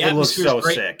 the atmosphere is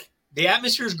great. Sick. The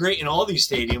atmosphere is great in all these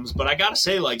stadiums, but I got to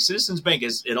say, like, Citizens Bank,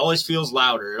 it always feels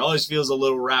louder. It always feels a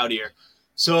little rowdier.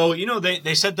 So,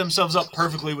 they set themselves up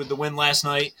perfectly with the win last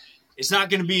night. It's not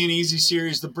going to be an easy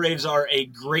series. The Braves are a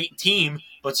great team,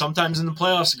 but sometimes in the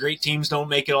playoffs, great teams don't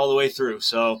make it all the way through.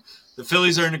 So the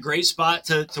Phillies are in a great spot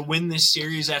to win this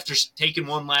series after taking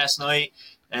one last night.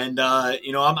 And, I'm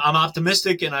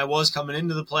optimistic, and I was coming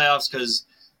into the playoffs because,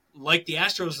 like the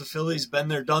Astros, the Phillies, been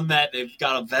there, done that. They've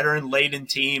got a veteran-laden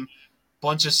team,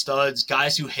 bunch of studs,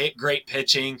 guys who hit great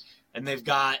pitching, and they've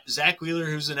got Zach Wheeler,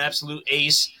 who's an absolute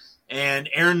ace, and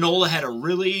Aaron Nola had a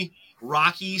really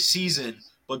rocky season,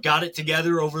 but got it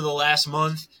together over the last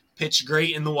month, pitched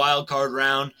great in the wild card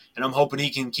round, and I'm hoping he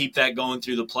can keep that going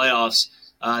through the playoffs.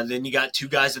 Then you got 2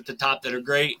 guys at the top that are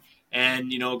great,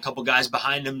 and a couple guys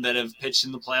behind him that have pitched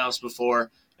in the playoffs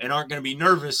before and aren't going to be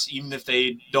nervous even if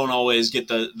they don't always get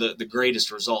the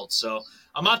greatest results. So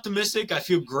I'm optimistic. I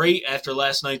feel great after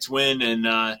last night's win, and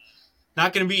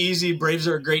not going to be easy. Braves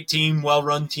are a great team,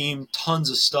 well-run team, tons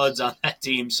of studs on that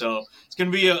team. So it's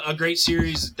going to be a great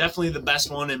series, definitely the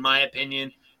best one in my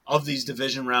opinion of these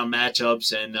division round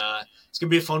matchups, and it's going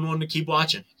to be a fun one to keep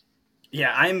watching.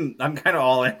 Yeah, I'm kind of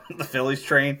all in on the Phillies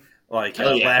train. Like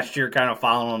last year, kind of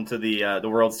following them to the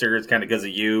World Series, kind of because of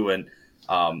you and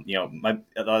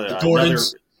the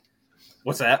Gordons.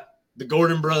 What's that? The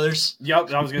Gordon brothers.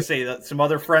 Yep, I was gonna say that some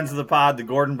other friends of the pod, the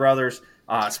Gordon brothers.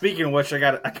 Speaking of which, I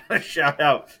got to shout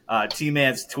out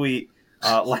T-Man's tweet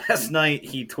last night.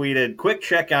 He tweeted, "Quick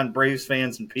check on Braves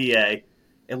fans in PA.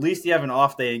 At least you have an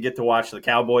off day and get to watch the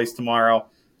Cowboys tomorrow."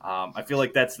 I feel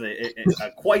like that's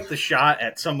quite the shot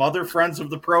at some other friends of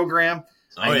the program.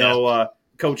 I know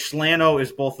Coach Slano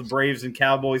is both the Braves and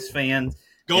Cowboys fan.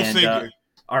 Go figure.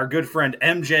 Our good friend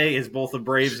MJ is both a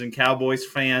Braves and Cowboys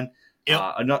fan.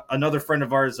 Yep. Another friend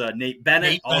of ours, Nate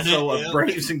Bennett, also a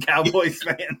Braves and Cowboys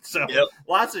fan. So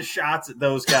lots of shots at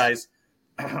those guys.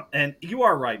 And you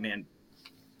are right, man.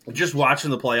 Just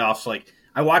watching the playoffs, like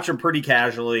I watch them pretty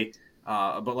casually,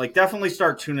 but like definitely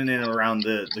start tuning in around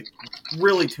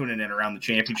really tuning in around the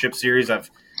championship series.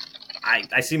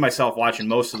 I see myself watching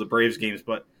most of the Braves games,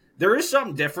 but there is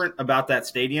something different about that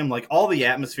stadium. Like all the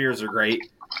atmospheres are great,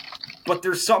 but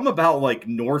there's something about like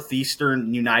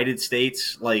northeastern United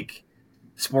States, like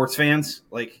sports fans,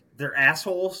 like they're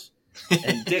assholes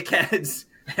and dickheads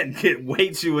and get way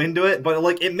too into it. But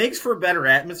like it makes for better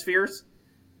atmospheres.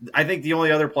 I think the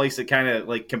only other place that kind of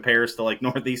like compares to like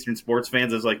northeastern sports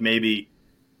fans is like maybe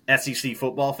SEC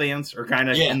football fans are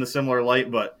kind of in the similar light.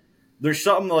 But there's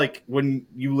something like when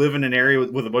you live in an area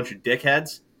with a bunch of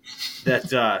dickheads that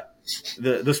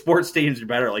the sports stadiums are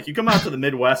better. Like you come out to the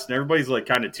Midwest and everybody's like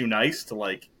kind of too nice to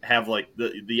like have like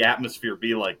the atmosphere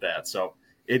be like that. So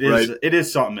it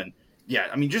is something. And yeah,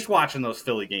 I mean, just watching those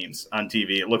Philly games on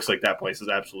TV, it looks like that place is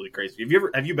absolutely crazy.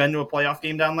 Have you been to a playoff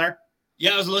game down there?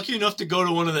 Yeah, I was lucky enough to go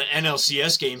to one of the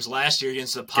NLCS games last year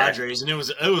against the Padres, and it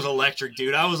was electric,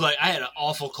 dude. I had an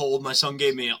awful cold. My son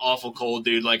gave me an awful cold,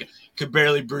 dude. Like, could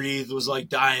barely breathe, was like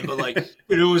dying, but like,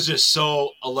 dude, it was just so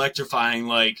electrifying.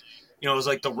 Like, it was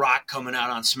like The Rock coming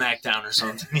out on SmackDown or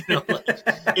something. Like,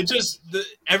 it just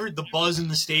the buzz in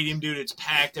the stadium, dude. It's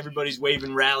packed. Everybody's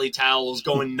waving rally towels,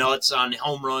 going nuts on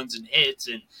home runs and hits,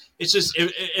 and it's just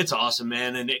it's awesome,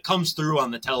 man. And it comes through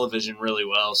on the television really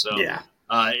well. So yeah.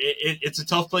 It's a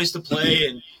tough place to play,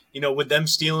 and with them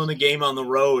stealing the game on the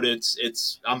road,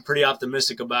 I'm pretty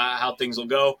optimistic about how things will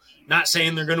go. Not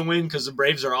saying they're going to win because the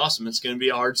Braves are awesome. It's going to be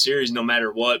a hard series no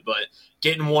matter what, but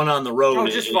getting one on the road. Oh,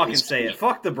 just fucking say it.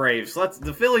 Fuck the Braves.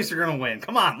 The Phillies are going to win.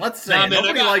 Come on, let's say it. Man,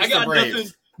 Nobody likes the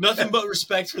Braves. Nothing but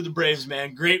respect for the Braves,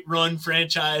 man. Great run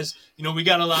franchise. We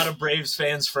got a lot of Braves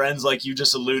friends like you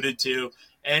just alluded to,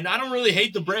 and I don't really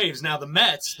hate the Braves. Now the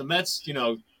Mets,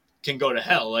 can go to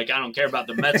hell. Like, I don't care about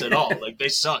the Mets at all. Like, they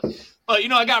suck. But,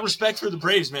 I got respect for the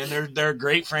Braves, man. They're a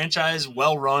great franchise,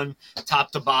 well run,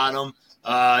 top to bottom.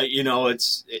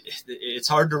 It's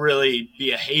hard to really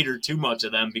be a hater too much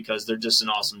of them because they're just an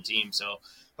awesome team. So,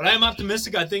 but I am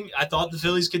optimistic. I thought the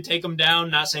Phillies could take them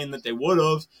down. Not saying that they would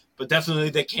have, but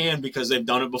definitely they can because they've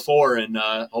done it before, and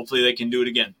hopefully they can do it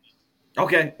again.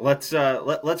 Okay, let's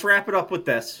wrap it up with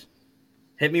this.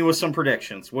 Hit me with some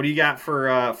predictions. What do you got for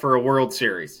a World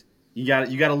Series? You got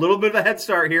a little bit of a head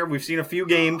start here. We've seen a few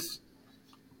games.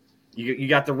 You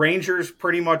got the Rangers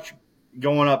pretty much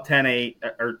going up 10-8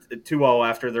 or 2-0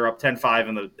 after they're up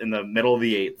 10-5 in the middle of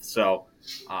the eighth. So,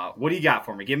 what do you got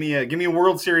for me? Give me a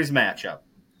World Series matchup.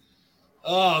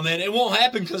 Oh man, it won't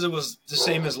happen because it was the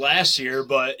same as last year.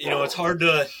 But it's hard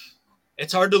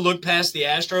to look past the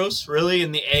Astros really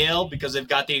in the AL because they've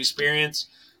got the experience.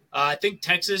 I think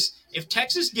if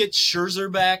Texas gets Scherzer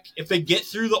back, if they get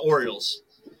through the Orioles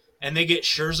and they get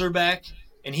Scherzer back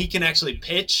and he can actually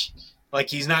pitch, like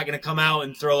he's not going to come out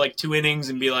and throw like 2 innings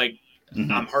and be like,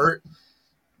 I'm hurt,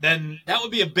 then that would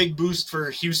be a big boost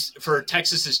for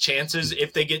Texas's chances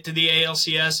if they get to the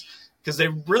ALCS because they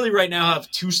really right now have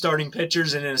 2 starting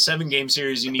pitchers, and in a 7-game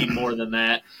series you need more than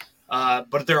that.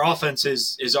 But their offense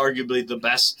is arguably the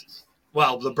best.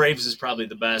 Well, the Braves is probably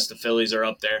the best. The Phillies are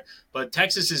up there. But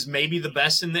Texas is maybe the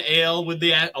best in the AL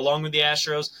along with the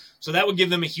Astros. So that would give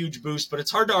them a huge boost. But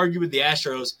it's hard to argue with the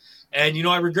Astros. And,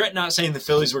 I regret not saying the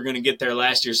Phillies were going to get there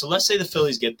last year. So let's say the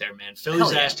Phillies get there, man.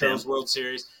 Phillies-Astros World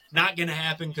Series. Not going to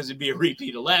happen because it'd be a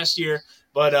repeat of last year.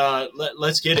 But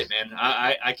let's get it, man.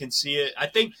 I can see it.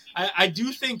 I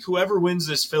do think whoever wins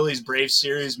this Phillies-Braves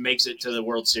series makes it to the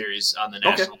World Series on the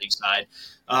National League side.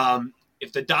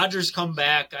 If the Dodgers come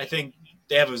back, I think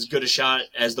they have as good a shot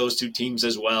as those 2 teams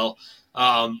as well.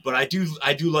 But I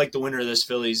do like the winner of this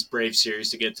Phillies-Braves series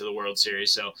to get to the World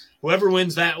Series. So whoever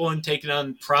wins that one, taking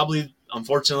on probably,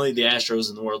 unfortunately, the Astros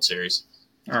in the World Series.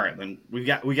 All right, then we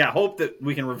got hope that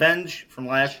we can revenge from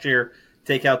last year,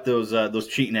 take out those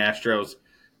cheating Astros.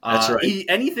 That's right.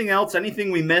 Anything else?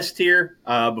 Anything we missed here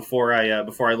before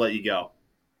I let you go?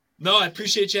 No, I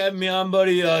appreciate you having me on,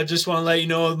 buddy. Just want to let you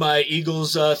know my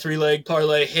Eagles 3-leg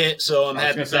parlay hit, so I'm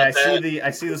happy about that. I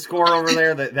see the score over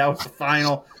there. That was the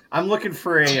final. I'm looking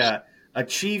for a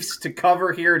Chiefs to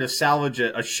cover here to salvage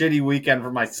a shitty weekend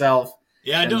for myself.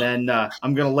 Yeah, and then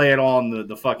I'm going to lay it on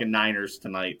the fucking Niners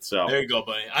tonight. So there you go,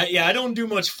 buddy. I don't do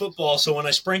much football, so when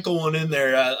I sprinkle one in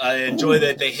there, I enjoy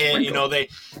that they hit. Sprinkle. They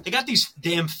got these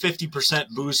damn 50%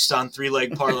 boosts on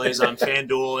 3-leg parlays on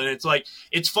FanDuel, and it's like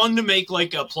it's fun to make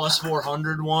like a plus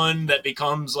 400 one that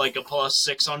becomes like a plus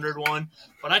 600 one.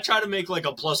 But I try to make like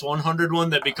a plus 100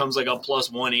 one that becomes like a plus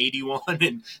 181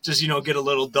 and just, get a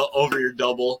little over your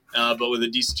double, but with a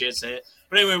decent chance to hit.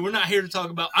 But anyway, I'm not here to talk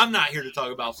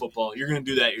about football. You're going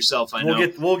to do that yourself, I know.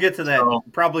 We'll get to that.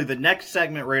 Probably the next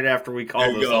segment right after we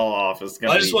call this all off.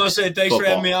 I just want to say thanks for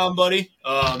having me on, buddy.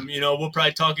 We'll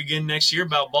probably talk again next year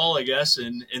about ball, I guess.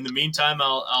 And in the meantime,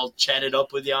 I'll chat it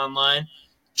up with you online.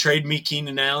 Trade me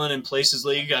Keenan Allen in Places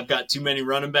League. I've got too many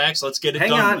running backs. Let's get it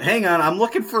done. Hang on. I'm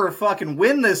looking for a fucking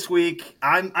win this week.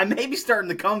 I may be starting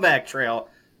the comeback trail.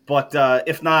 But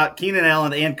if not, Keenan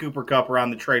Allen and Cooper Kupp are on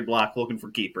the trade block looking for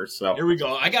keepers. So here we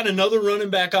go. I got another running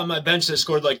back on my bench that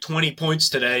scored like 20 points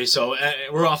today. So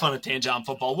we're off on a tangent on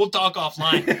football. We'll talk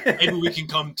offline. Maybe we can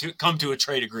come to a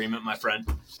trade agreement, my friend.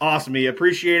 Awesome, me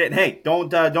appreciate it. And hey,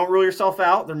 don't rule yourself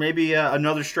out. There may be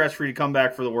another stretch for you to come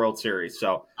back for the World Series.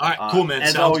 So all right, cool, man.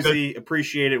 As Sounds always, good.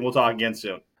 Appreciate it. We'll talk again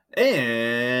soon.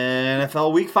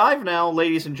 NFL Week 5 now,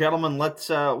 ladies and gentlemen. Let's.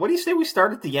 What do you say we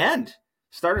start at the end?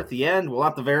 Start at the end. Well,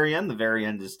 not the very end. The very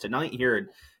end is tonight here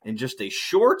in just a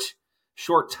short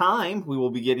time. We will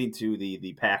be getting to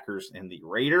the Packers and the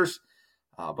Raiders.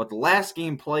 But the last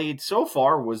game played so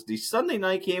far was the Sunday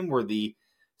night game where the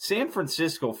San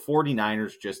Francisco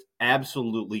 49ers just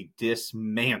absolutely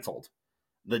dismantled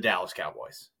the Dallas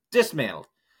Cowboys. Dismantled.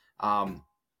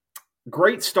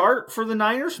 Great start for the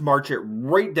Niners. March it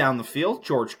right down the field.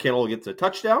 George Kittle gets a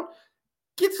touchdown.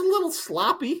 Gets a little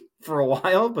sloppy for a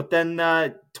while, but then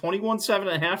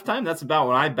 21-7 at halftime. That's about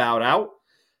when I bowed out.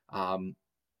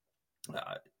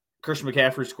 Christian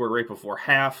McCaffrey scored right before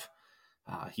half.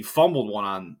 He fumbled one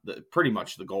on pretty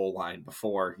much the goal line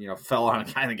before, fell on a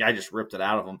guy. The guy just ripped it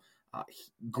out of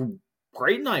him.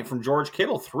 Great night from George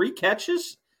Kittle. 3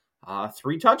 catches,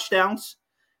 3 touchdowns,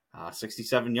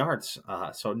 67 yards.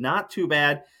 So not too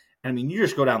bad. And I mean, you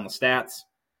just go down the stats.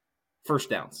 First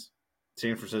downs.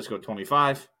 San Francisco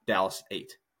 25, Dallas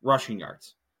 8. Rushing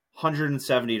yards,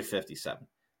 170 to 57.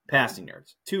 Passing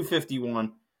yards,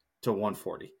 251 to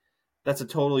 140. That's a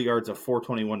total yards of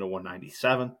 421 to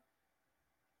 197.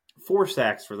 4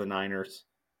 sacks for the Niners.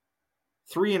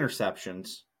 3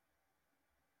 interceptions.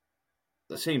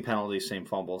 The same penalties, same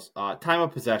fumbles. Time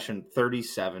of possession,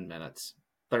 37 minutes.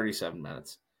 37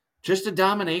 minutes. Just a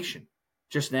domination.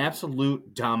 Just an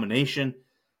absolute domination.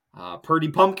 Purdy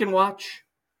Pumpkin Watch.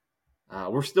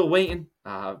 We're still waiting.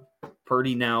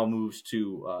 Purdy now moves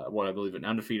to what I believe an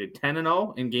undefeated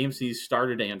 10-0 in games he's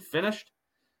started and finished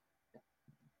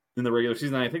in the regular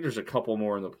season. I think there's a couple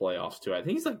more in the playoffs too. I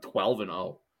think he's like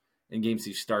 12-0 in games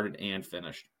he's started and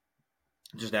finished.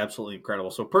 Just absolutely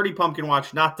incredible. So Purdy Pumpkin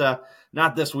Watch, not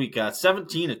this week.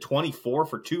 17-24 for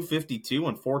 252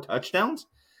 and 4 touchdowns.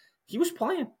 He was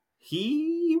playing.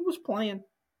 He was playing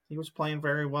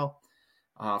very well.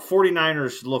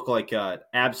 49ers look like an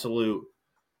absolute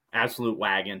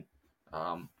wagon.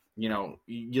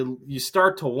 You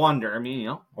start to wonder. I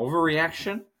mean,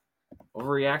 overreaction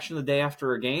the day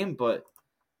after a game, but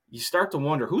you start to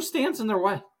wonder who stands in their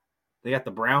way. They got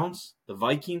the Browns, the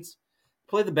Vikings.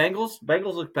 Play the Bengals.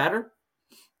 Bengals look better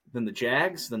than the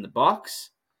Jags, than the Bucks.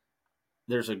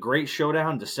 There's a great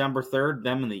showdown December 3rd,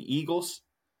 them and the Eagles.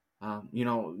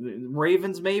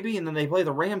 Ravens maybe, and then they play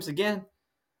the Rams again.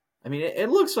 I mean, it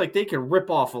looks like they could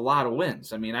rip off a lot of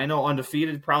wins. I mean, I know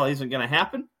undefeated probably isn't going to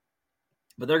happen,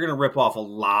 but they're going to rip off a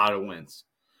lot of wins.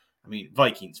 I mean,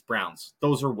 Vikings, Browns,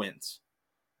 those are wins.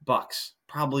 Bucks,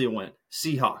 probably a win.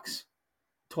 Seahawks,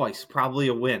 twice, probably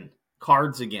a win.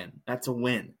 Cards again, that's a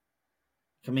win.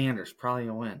 Commanders, probably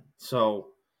a win. So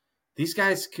these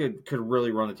guys could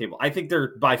really run the table. I think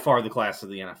they're by far the class of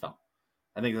the NFL.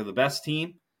 I think they're the best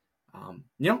team.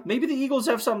 Maybe the Eagles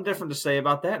have something different to say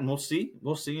about that, and we'll see.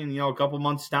 We'll see in a couple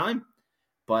months' time.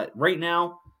 But right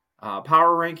now,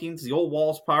 power rankings, the old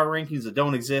Walls power rankings that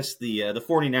don't exist, the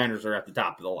 49ers are at the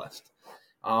top of the list.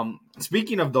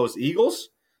 Speaking of those Eagles,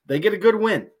 they get a good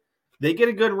win. They get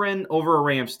a good win over a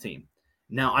Rams team.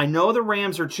 Now, I know the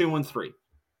Rams are 2-3.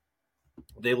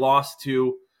 They lost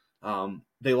to the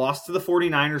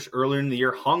 49ers earlier in the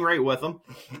year, hung right with them.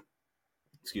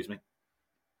 Excuse me.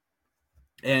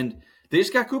 And they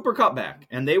just got Cooper Kupp back,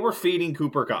 and they were feeding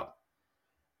Cooper Kupp.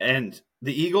 And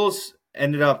the Eagles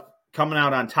ended up coming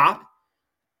out on top.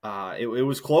 It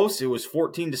was close. It was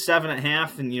 14-7 at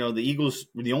half, and the Eagles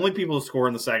were the only people to score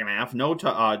in the second half.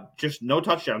 Just no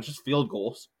touchdowns, just field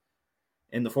goals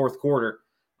in the fourth quarter.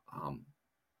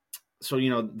 So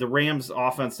the Rams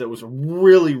offense that was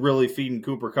really, really feeding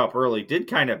Cooper Kupp early did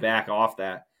kind of back off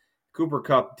that. Cooper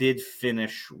Kupp did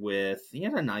finish he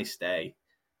had a nice day.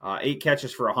 8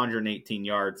 catches for 118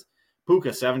 yards.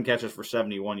 Puka, 7 catches for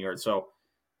 71 yards. So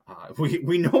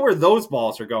we know where those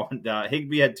balls are going.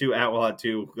 Higbee had 2, Atwell had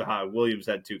 2, Williams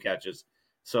had 2 catches.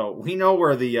 So we know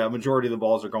where the majority of the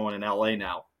balls are going in LA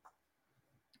now.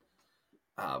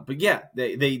 But yeah,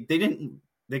 they didn't.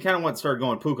 They kind of started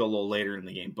going Puka a little later in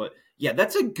the game. But yeah,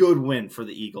 that's a good win for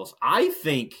the Eagles. I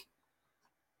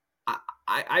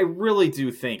really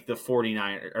do think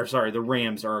the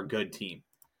Rams are a good team.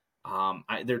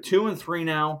 They're 2-3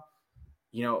 now.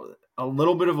 A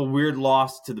little bit of a weird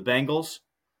loss to the Bengals,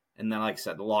 and then, like I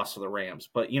said, the loss to the Rams.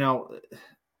 But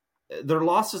their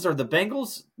losses are the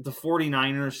Bengals, the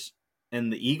 49ers,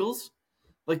 and the Eagles.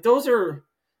 Like those are.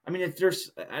 I mean,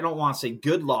 I don't want to say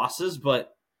good losses,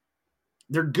 but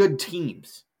they're good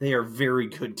teams. They are very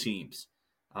good teams.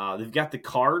 They've got the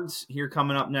Cards here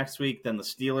coming up next week, then the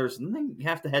Steelers, and then they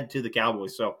have to head to the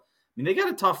Cowboys. So. I mean, they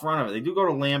got a tough run of it. They do go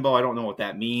to Lambeau. I don't know what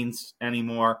that means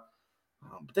anymore.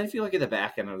 But then if you look at the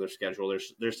back end of their schedule,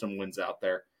 there's some wins out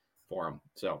there for them.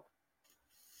 So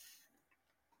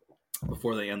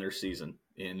before they end their season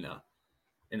in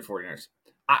 49ers.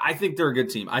 I think they're a good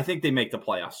team. I think they make the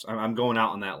playoffs. I'm going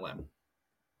out on that limb.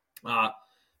 A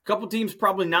couple teams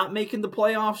probably not making the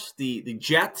playoffs. The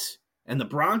Jets and the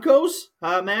Broncos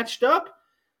matched up.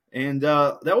 And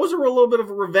that was a little bit of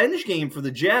a revenge game for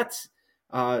the Jets.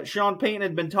 Sean Payton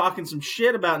had been talking some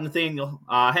shit about Nathaniel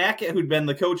Hackett, who'd been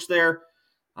the coach there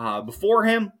before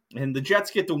him, and the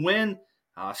Jets get the win.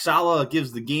 Saleh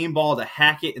gives the game ball to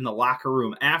Hackett in the locker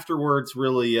room afterwards,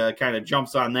 really kind of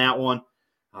jumps on that one,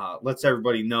 lets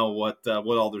everybody know what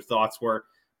all their thoughts were.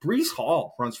 Breece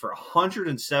Hall runs for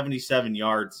 177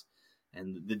 yards,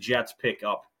 and the Jets pick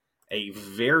up a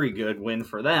very good win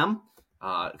for them,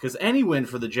 because any win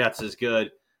for the Jets is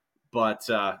good, but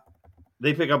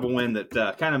they pick up a win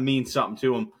that kind of means something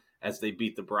to them as they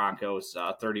beat the Broncos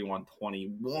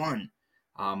 31-21.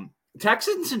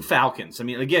 Texans and Falcons. I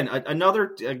mean, again, another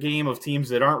game of teams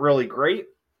that aren't really great.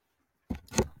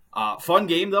 Fun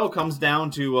game, though, comes down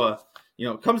to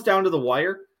the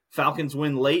wire. Falcons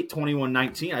win late,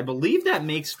 21-19. I believe that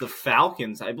makes the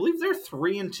Falcons, I believe they're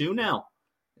 3-2 now,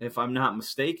 if I'm not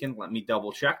mistaken. Let me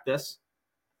double check this.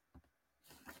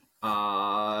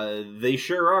 They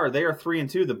sure are. They are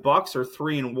 3-2. The Bucs are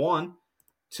 3-1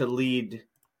 to lead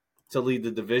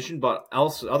the division, but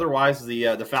otherwise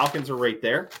the Falcons are right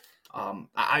there.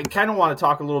 I kind of want to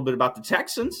talk a little bit about the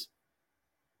Texans.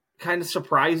 Kind of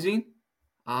surprising,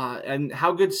 and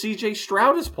how good C.J.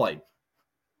 Stroud has played.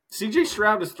 C.J.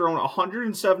 Stroud has thrown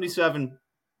 177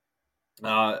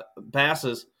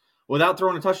 passes without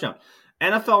throwing a touchdown.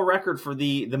 NFL record for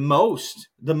the most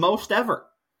ever.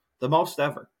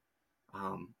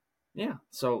 Yeah,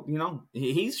 so,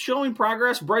 he's showing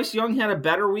progress. Bryce Young had a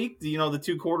better week, the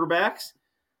two quarterbacks,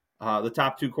 the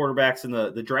top two quarterbacks in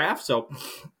the draft. So,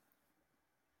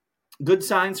 good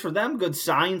signs for them,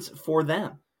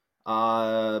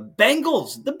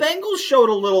 Bengals. The Bengals showed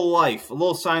a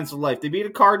little signs of life. They beat a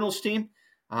Cardinals team,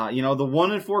 the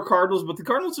 1-4 Cardinals, but the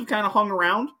Cardinals have kind of hung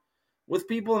around with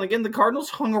people. And again, the Cardinals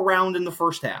hung around in the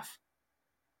first half.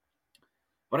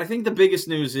 But I think the biggest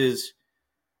news is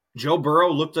Joe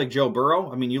Burrow looked like Joe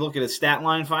Burrow. I mean, you look at his stat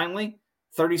line finally,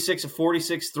 36 of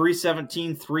 46,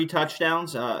 317, 3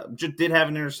 touchdowns. Just did have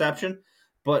an interception,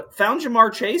 but found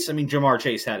Jamar Chase. I mean, Jamar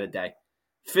Chase had a day.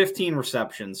 15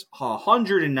 receptions,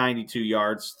 192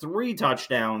 yards, 3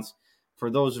 touchdowns. For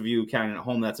those of you counting at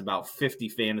home, that's about 50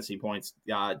 fantasy points,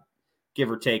 give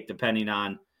or take, depending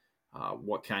on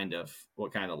what kind of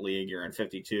league you're in.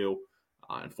 52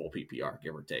 in full PPR,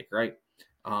 give or take, right?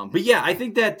 But yeah, I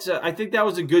think that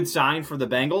was a good sign for the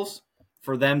Bengals,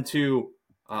 for them to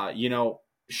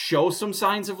show some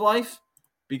signs of life,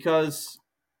 because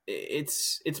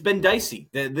it's been dicey.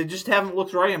 They just haven't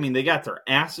looked right. I mean, they got their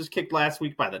asses kicked last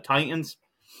week by the Titans,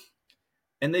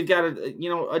 and they've got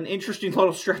an interesting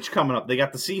little stretch coming up. They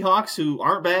got the Seahawks, who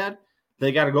aren't bad.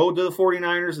 They got to go to the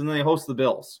 49ers, and then they host the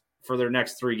Bills for their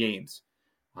next 3 games.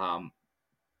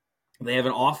 They have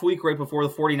an off week right before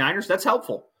the 49ers. That's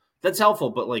helpful.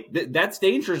 But that's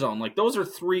danger zone. Those are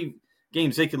 3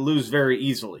 games they could lose very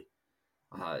easily.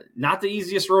 Not the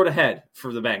easiest road ahead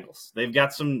for the Bengals. They've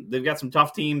got some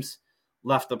tough teams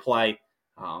left to play.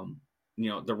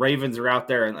 The Ravens are out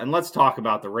there, and let's talk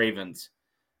about the Ravens,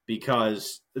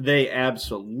 because they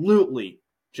absolutely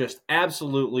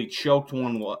choked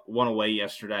one away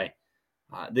yesterday.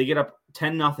 They get up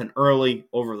 10-0 early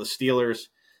over the Steelers.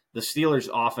 The Steelers'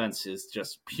 offense is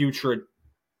just putrid.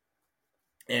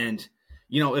 And,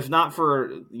 if not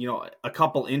for, a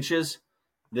couple inches,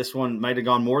 this one might have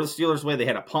gone more the Steelers' way. They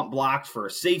had a punt blocked for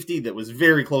a safety that was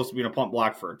very close to being a punt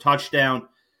block for a touchdown.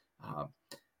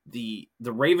 The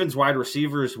Ravens wide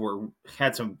receivers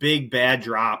had some big bad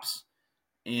drops,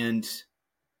 and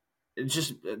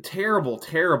just terrible,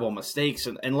 terrible mistakes.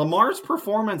 And Lamar's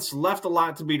performance left a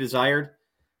lot to be desired.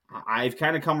 I've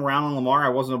kind of come around on Lamar. I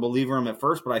wasn't a believer in him at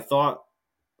first, but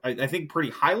I think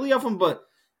pretty highly of him, but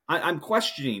I'm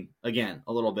questioning again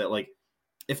a little bit.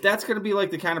 If that's going to be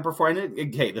the kind of performance,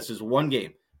 okay, this is one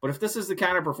game, but if this is the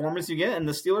kind of performance you get, and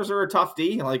the Steelers are a tough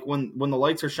D, when the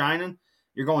lights are shining,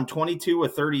 you're going 22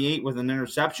 of 38 with an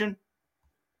interception,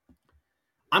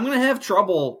 I'm going to have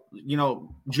trouble,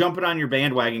 jumping on your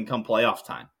bandwagon come playoff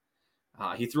time.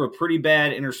 He threw a pretty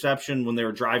bad interception when they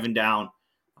were driving down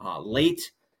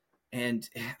late, and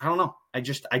I don't know. I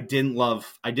didn't love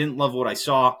what I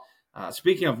saw.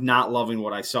 Speaking of not loving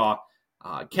what I saw,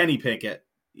 Kenny Pickett,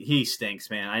 he stinks,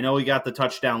 man. I know he got the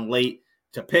touchdown late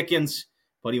to Pickens,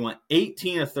 but he went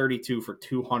 18 of 32 for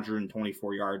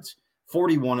 224 yards.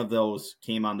 41 of those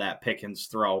came on that Pickens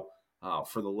throw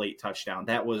for the late touchdown.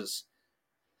 That was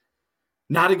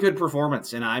not a good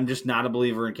performance, and I'm just not a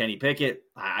believer in Kenny Pickett.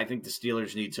 I think the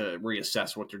Steelers need to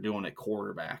reassess what they're doing at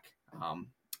quarterback.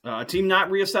 A team not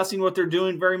reassessing what they're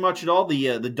doing very much at all.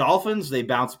 The Dolphins, they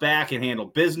bounced back and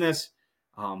handled business.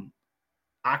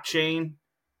 Akshane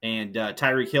And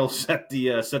Tyreek Hill set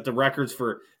the records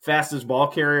for fastest ball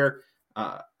carrier.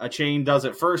 A chain does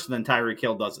it first, and then Tyreek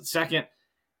Hill does it second.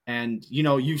 And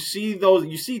you see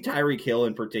Tyreek Hill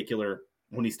in particular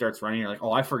when he starts running. You're like,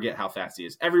 oh, I forget how fast he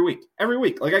is every week.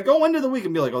 Like I go into the week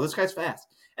and be like, oh, this guy's fast.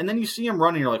 And then you see him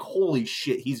running, you're like, holy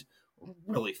shit, he's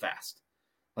really fast,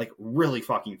 like really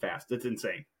fucking fast. It's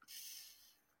insane.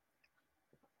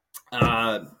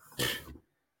 The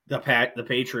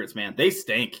Patriots, man, they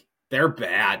stink. They're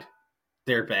bad.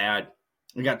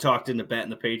 We got talked into betting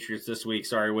the Patriots this week.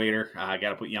 Sorry, waiter. I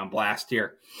got to put you on blast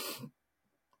here.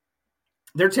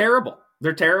 They're terrible.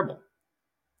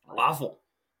 Awful.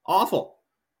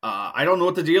 I don't know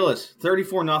what the deal is.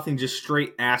 34-0, just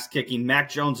straight ass kicking. Mac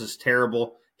Jones is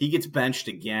terrible. He gets benched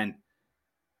again.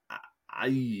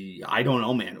 I don't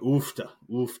know, man. Oofta.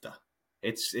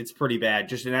 It's pretty bad.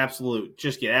 Just get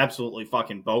absolutely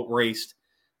fucking boat raced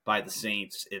by the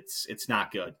Saints. It's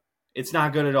not good. It's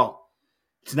not good at all.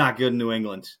 It's not good in New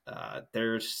England.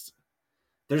 There's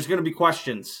going to be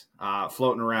questions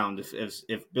floating around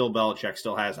if Bill Belichick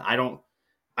still has. I don't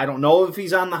know if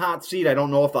he's on the hot seat. I don't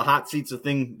know if the hot seat's a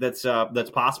thing that's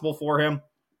possible for him.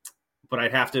 But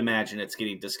I'd have to imagine it's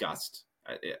getting discussed.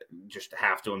 I just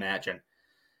have to imagine.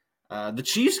 The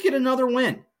Chiefs get another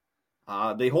win.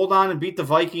 They hold on and beat the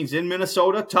Vikings in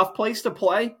Minnesota. Tough place to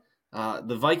play.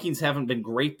 The Vikings haven't been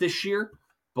great this year,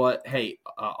 but hey,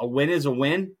 a win is a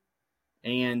win.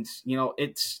 And,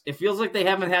 it feels like they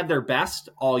haven't had their best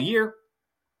all year.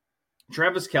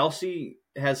 Travis Kelce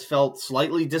has felt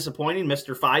slightly disappointing,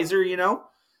 Mr. Pfizer,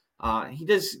 He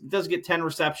does get 10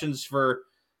 receptions for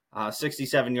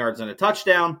 67 yards and a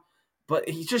touchdown, but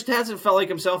he just hasn't felt like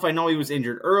himself. I know he was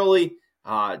injured early,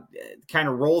 kind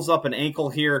of rolls up an ankle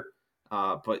here,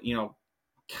 but,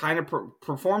 kind of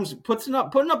performs, putting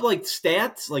up like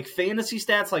stats, like fantasy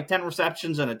stats, like 10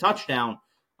 receptions and a touchdown.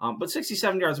 But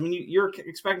 67 yards, I mean, you're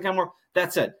expecting kind of more.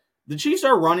 That said, the Chiefs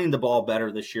are running the ball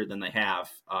better this year than they have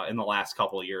in the last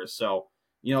couple of years. So,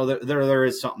 there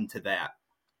is something to that.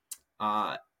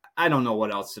 I don't know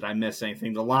what else. Did I miss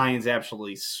anything? The Lions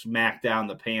absolutely smacked down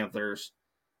the Panthers.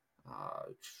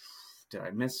 Did I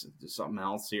miss something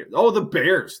else here? Oh, the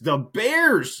Bears. The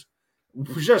Bears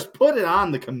just put it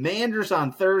on the Commanders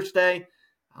on Thursday.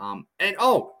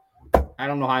 I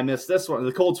don't know how I missed this one.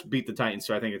 The Colts beat the Titans,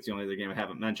 so I think it's the only other game I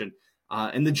haven't mentioned.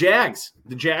 And the Jags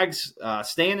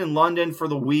staying in London for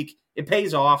the week. It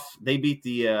pays off. They beat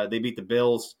the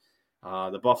Bills.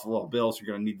 The Buffalo Bills are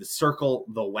going to need to circle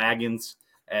the wagons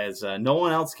as no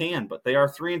one else can, but they are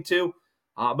 3-2.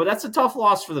 But that's a tough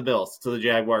loss for the Bills to the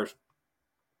Jaguars.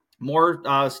 More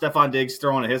Stephon Diggs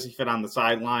throwing a hissy fit on the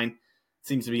sideline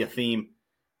seems to be a theme.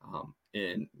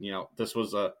 And this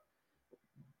was a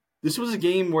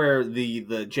game where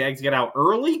the Jags got out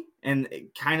early and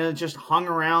kind of just hung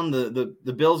around.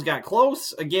 The Bills got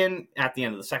close again at the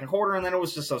end of the second quarter, and then it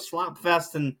was just a slop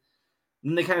fest, and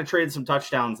then they kind of traded some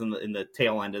touchdowns in the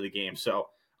tail end of the game. So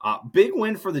big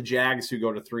win for the Jags, who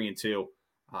go to 3-2.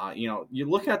 You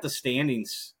look at the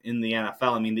standings in the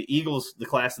NFL. I mean, the Eagles, the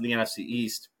class of the NFC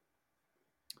East,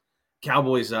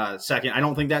 Cowboys second. I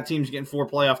don't think that team's getting 4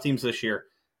 playoff teams this year.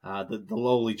 The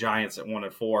lowly Giants at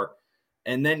 1-4.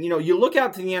 And then, you look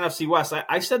out to the NFC West.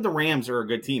 I said the Rams are a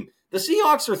good team. The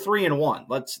Seahawks are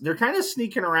 3-1. They're kind of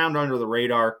sneaking around under the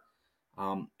radar.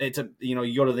 You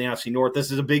go to the NFC North.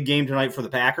 This is a big game tonight for the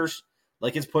Packers.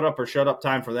 Like, it's put up or shut up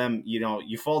time for them.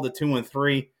 You fall to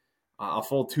 2-3, a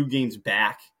full 2 games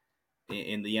back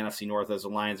in the NFC North as the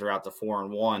Lions are out to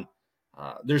 4-1.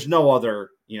 There's no other,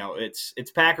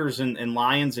 it's Packers and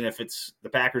Lions. And if it's the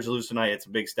Packers lose tonight, it's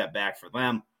a big step back for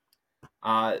them.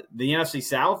 The NFC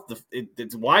South,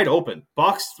 it's wide open.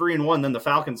 Bucks 3-1, then the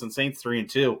Falcons and Saints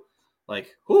 3-2.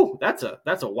 Like, whew, that's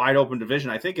a wide open division.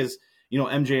 I think as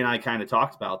MJ and I kind of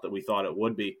talked about that we thought it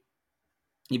would be.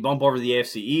 You bump over the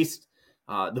AFC East.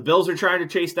 The Bills are trying to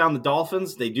chase down the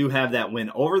Dolphins. They do have that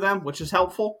win over them, which is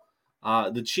helpful.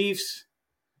 The Chiefs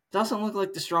doesn't look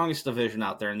like the strongest division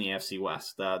out there in the AFC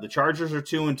West. The Chargers are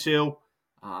 2-2.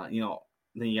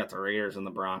 Then you got the Raiders and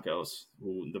the Broncos.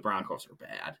 Ooh, the Broncos are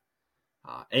bad.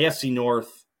 AFC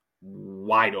North,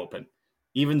 wide open.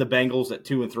 Even the Bengals at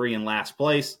 2-3 in last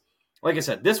place. Like I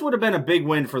said, this would have been a big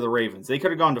win for the Ravens. They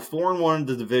could have gone to 4-1 in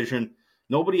the division.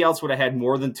 Nobody else would have had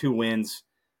more than 2 wins.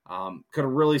 Could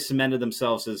have really cemented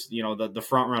themselves as the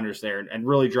front runners there and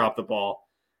really dropped the ball.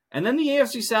 And then the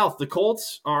AFC South, the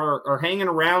Colts are hanging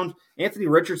around. Anthony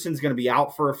Richardson's going to be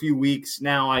out for a few weeks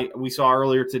now. We saw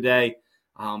earlier today.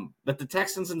 But the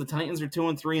Texans and the Titans are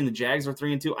 2-3, and the Jags are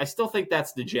 3-2. I still think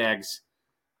that's the Jags'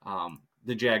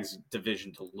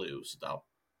 division to lose, though.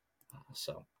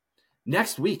 So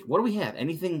Next week, what do we have?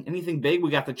 Anything big?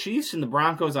 We got the Chiefs and the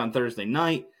Broncos on Thursday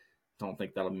night. Don't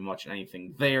think that'll be much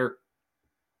anything there.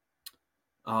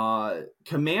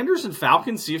 Commanders and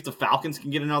Falcons, see if the Falcons can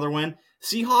get another win.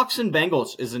 Seahawks and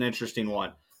Bengals is an interesting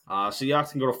one.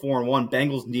 Seahawks can go to 4-1.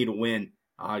 Bengals need a win,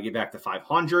 get back to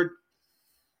 500.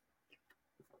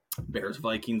 Bears,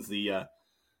 Vikings, the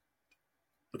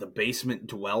basement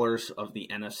dwellers of the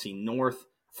NFC North.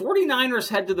 49ers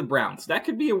head to the Browns. That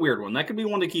could be a weird one. That could be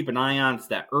one to keep an eye on. It's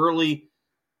that early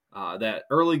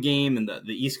game in the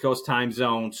East Coast time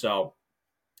zone. So,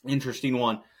 interesting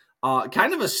one.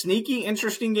 Kind of a sneaky,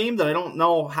 interesting game that I don't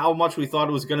know how much we thought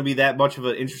it was going to be that much of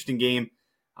an interesting game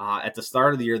at the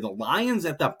start of the year. The Lions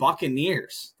at the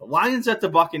Buccaneers.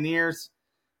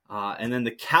 And then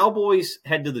the Cowboys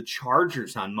head to the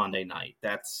Chargers on Monday night.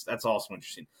 That's also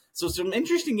interesting. So some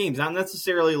interesting games, not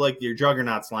necessarily like your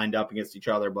juggernauts lined up against each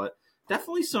other, but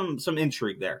definitely some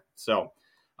intrigue there. So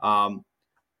we'll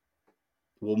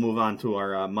move on to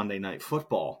our Monday Night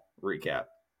Football recap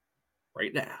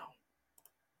right now.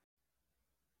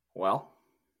 Well,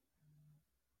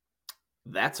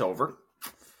 that's over.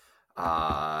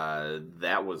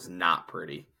 That was not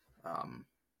pretty.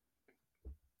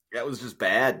 That was just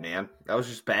bad, man. That was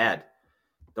just bad.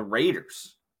 The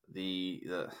Raiders,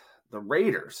 the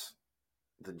Raiders,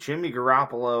 the Jimmy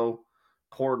Garoppolo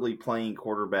poorly playing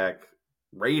quarterback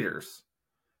Raiders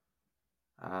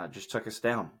just took us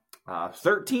down.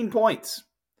 13 points.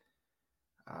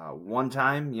 One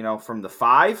time, from the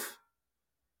 5.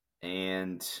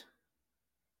 And,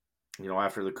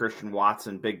 after the Christian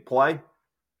Watson big play.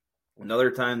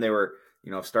 Another time they were,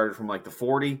 started from like the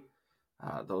 40.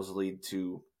 Those lead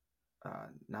to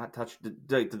not touch.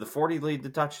 Did the 40 lead to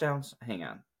touchdowns? Hang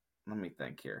on. Let me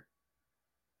think here.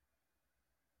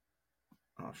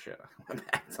 Oh, shit. I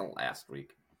went back to last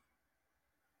week.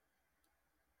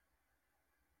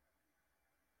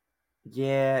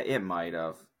 Yeah, it might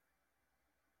have.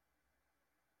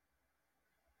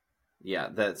 Yeah,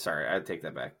 sorry, I take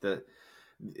that back.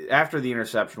 After the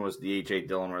interception was the A.J.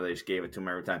 Dillon where they just gave it to him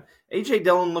every time. A.J.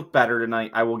 Dillon looked better tonight.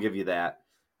 I will give you that.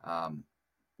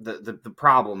 The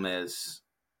problem is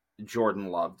Jordan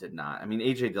Love did not. I mean,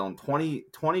 A.J. Dillon, 20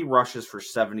 rushes for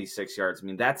 76 yards. I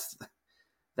mean, that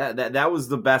was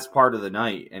the best part of the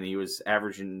night, and he was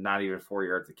averaging not even 4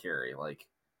 yards a carry. Like,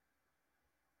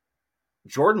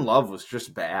 Jordan Love was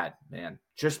just bad, man.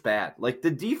 Just bad. Like, the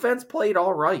defense played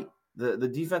all right. The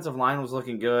defensive line was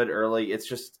looking good early. It's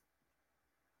just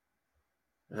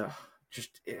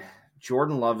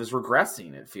Jordan Love is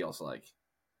regressing, it feels like.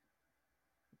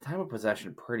 Time of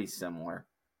possession, pretty similar.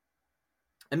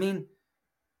 I mean,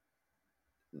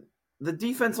 the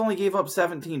defense only gave up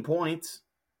 17 points.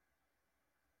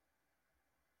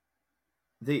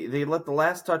 They let the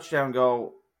last touchdown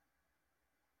go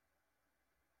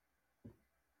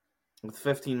with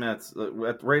 15 minutes,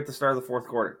 right at the start of the fourth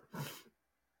quarter.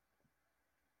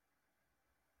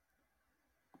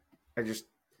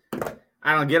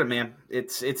 I don't get it, man.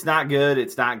 It's not good.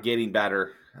 It's not getting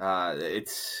better.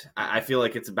 I feel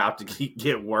like it's about to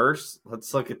get worse.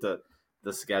 Let's look at the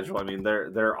schedule. I mean,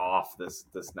 they're off this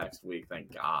next week.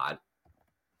 Thank God.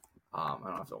 I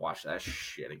don't have to watch that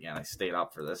shit again. I stayed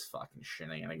up for this fucking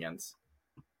shenanigans.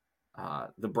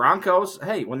 The Broncos.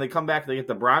 Hey, when they come back, they get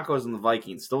the Broncos and the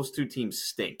Vikings. Those two teams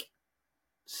stink.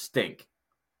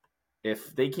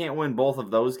 If they can't win both of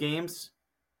those games.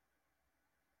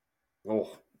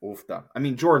 Oh, oofda. I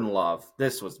mean, Jordan Love,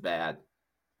 this was bad.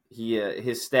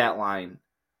 His stat line,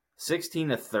 16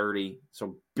 to 30,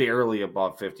 so barely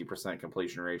above 50%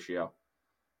 completion ratio.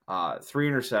 3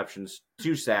 interceptions,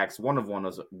 2 sacks. One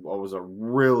was a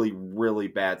really, really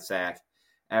bad sack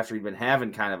after he'd been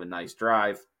having kind of a nice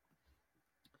drive.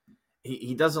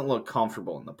 He doesn't look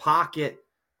comfortable in the pocket.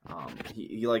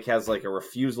 He has like a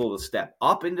refusal to step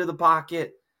up into the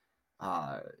pocket.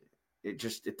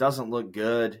 It doesn't look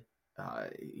good.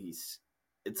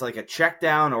 It's like a check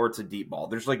down or it's a deep ball.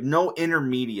 There's like no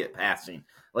intermediate passing.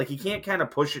 Like he can't kind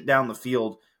of push it down the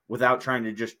field without trying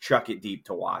to just chuck it deep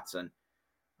to Watson.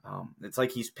 It's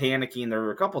like he's panicking. There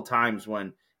were a couple times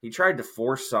when he tried to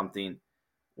force something.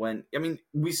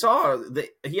 We saw that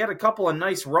he had a couple of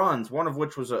nice runs, one of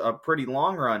which was a pretty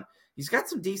long run. He's got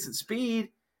some decent speed.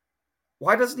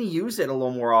 Why doesn't he use it a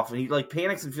little more often? He like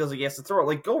panics and feels like he has to throw it.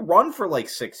 Like go run for like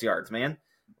 6 yards, man.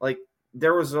 Like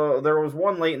there was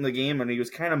one late in the game and he was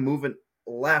kind of moving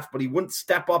left, but he wouldn't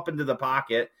step up into the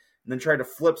pocket and then try to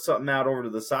flip something out over to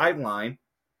the sideline.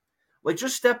 Like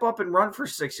just step up and run for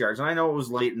 6 yards. And I know it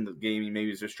was late in the game. He maybe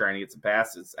was just trying to get some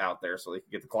passes out there so they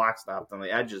could get the clock stopped on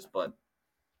the edges, but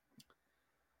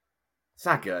it's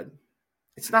not good.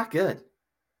 It's not good.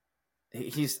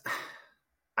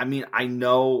 I mean, I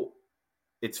know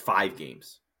it's 5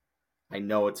 games. I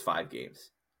know it's 5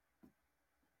 games.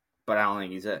 But I don't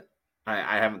think he's it.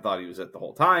 I haven't thought he was it the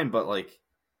whole time, but like,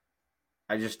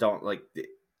 I just don't like.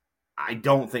 I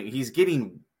don't think he's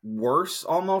getting worse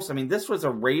almost. I mean, this was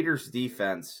a Raiders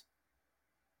defense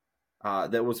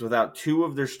that was without 2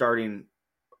 of their starting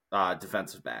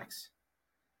defensive backs.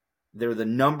 They're the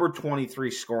number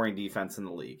 23 scoring defense in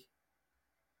the league.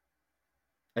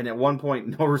 And at one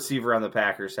point, no receiver on the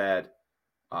Packers had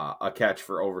a catch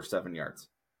for over 7 yards.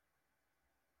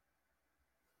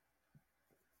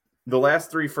 The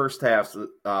last 3 first halves,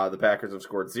 the Packers have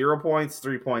scored 0 points,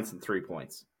 3 points, and 3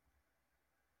 points.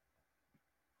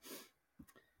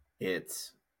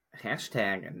 It's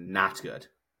hashtag not good.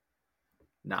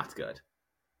 Not good.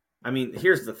 I mean,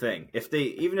 here's the thing.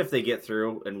 Even if they get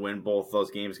through and win both those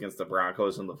games against the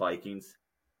Broncos and the Vikings,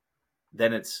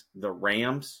 then it's the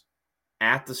Rams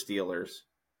at the Steelers,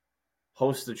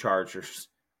 host the Chargers,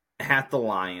 at the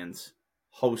Lions,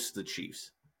 host the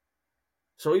Chiefs.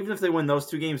 So even if they win those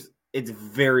 2 games, it's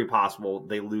very possible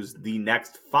they lose the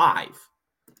next 5.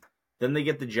 Then they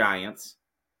get the Giants,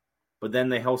 but then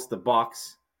they host the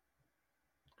Bucks.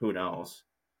 Who knows?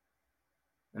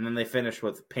 And then they finish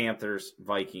with Panthers,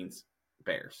 Vikings,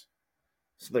 Bears.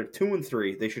 So they're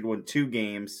 2-3. They should win 2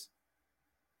 games.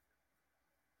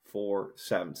 4,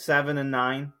 7,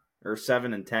 7-9 or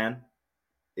 7-10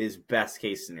 is best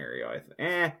case scenario. I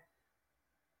think.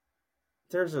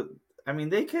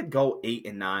 They could go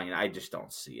 8-9. I just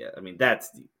don't see it. I mean,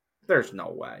 there's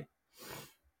no way.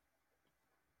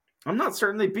 I'm not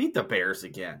certain they beat the Bears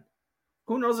again.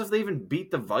 Who knows if they even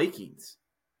beat the Vikings?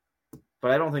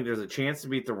 But I don't think there's a chance to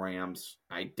beat the Rams.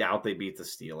 I doubt they beat the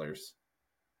Steelers.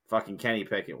 Fucking Kenny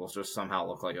Pickett will just somehow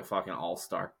look like a fucking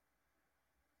all-star.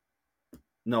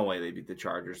 No way they beat the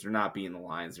Chargers. They're not beating the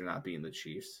Lions. They're not beating the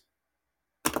Chiefs.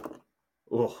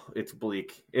 Oh, it's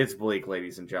bleak. It's bleak,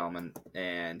 ladies and gentlemen.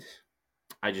 And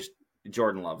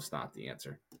Jordan Love's not the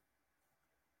answer.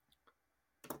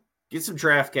 Get some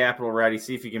draft capital ready.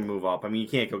 See if you can move up. I mean, you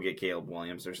can't go get Caleb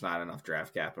Williams. There's not enough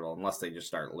draft capital unless they just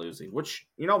start losing. Which,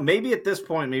 maybe at this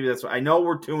point, maybe that's what I know.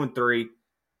 We're 2-3.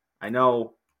 I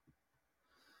know.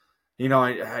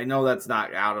 I know that's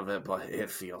not out of it, but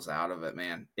it feels out of it,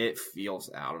 man. It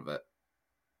feels out of it.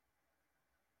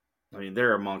 I mean,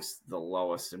 they're amongst the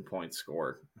lowest in points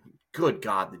scored. Good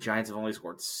God, the Giants have only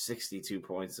scored 62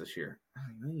 points this year. I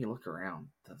mean, then you look around,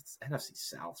 the NFC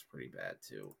South's pretty bad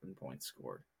too in points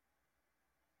scored.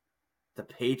 The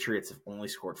Patriots have only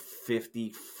scored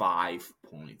 55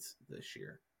 points this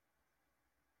year.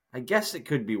 I guess it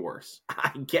could be worse.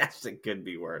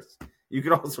 You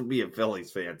could also be a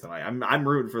Phillies fan tonight. I'm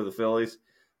rooting for the Phillies.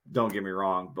 Don't get me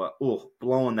wrong, but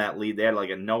blowing that lead. They had like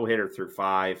a no-hitter through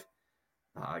 5,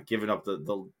 giving up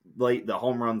the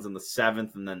home runs in the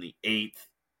 7th and then the 8th,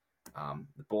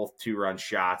 both 2-run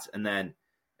shots, and then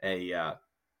a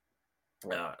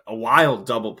wild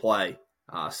double play.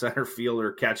 Center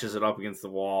fielder catches it up against the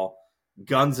wall,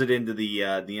 guns it into the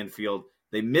infield.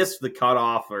 They missed the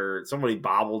cutoff, or somebody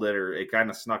bobbled it, or it kind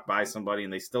of snuck by somebody,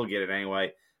 and they still get it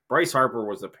anyway. Bryce Harper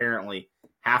was apparently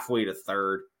halfway to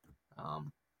third,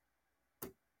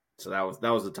 so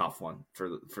that was a tough one for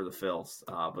the Phils.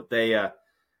 But they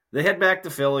head back to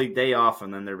Philly, day off,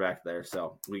 and then they're back there.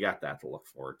 So we got that to look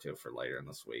forward to for later in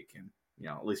this week, and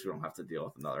at least we don't have to deal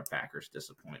with another Packers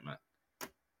disappointment.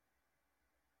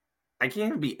 I can't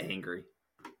even be angry.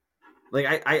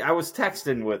 Like I was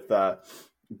texting with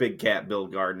Big Cat Bill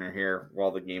Gardner here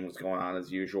while the game was going on as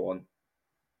usual, and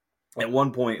at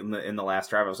one point in the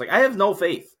last drive, I was like, I have no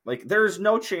faith. Like, there's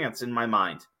no chance in my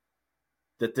mind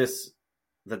that this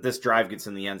drive gets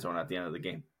in the end zone at the end of the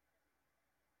game.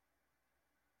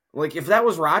 Like, if that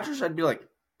was Rodgers, I'd be like,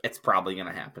 it's probably going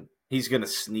to happen. He's going to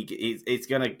sneak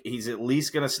it. He's at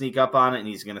least going to sneak up on it, and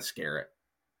he's going to scare it.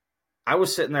 I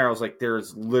was sitting there. I was like,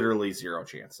 there's literally 0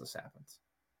 chance this happens.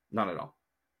 None at all.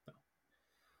 No.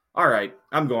 All right,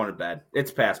 I'm going to bed.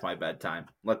 It's past my bedtime.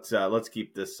 Let's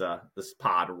keep this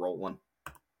pod rolling.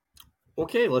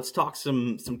 Okay, let's talk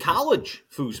some college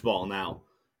foosball now.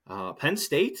 Penn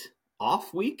State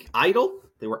off week, idle.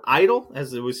 They were idle,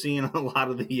 as it was seen on a lot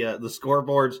of the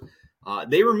scoreboards.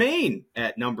 They remain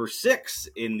at number 6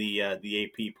 in the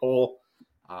AP poll.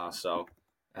 So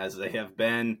as they have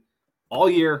been all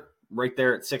year, right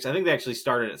there at 6. I think they actually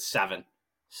started at 7.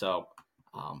 So,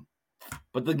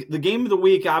 but the game of the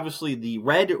week, obviously, the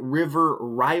Red River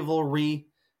rivalry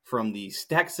from the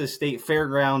Texas State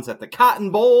Fairgrounds at the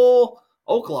Cotton Bowl,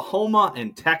 Oklahoma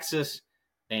and Texas.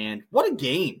 And what a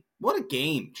game. What a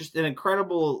game. Just an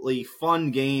incredibly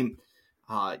fun game.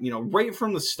 Right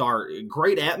from the start.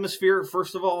 Great atmosphere,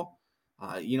 first of all.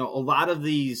 A lot of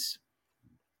these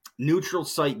neutral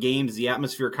site games, the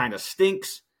atmosphere kind of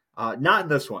stinks. Not in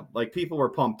this one. Like, people were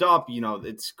pumped up.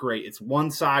 It's great. It's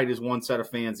one side is one set of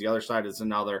fans. The other side is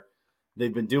another.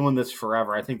 They've been doing this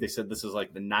forever. I think they said this is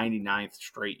like the 99th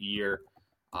straight year.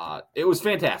 It was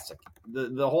fantastic.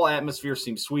 The whole atmosphere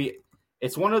seems sweet.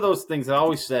 It's one of those things I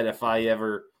always said, if I would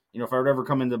ever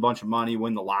come into a bunch of money,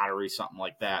 win the lottery, something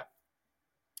like that,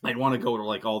 I'd want to go to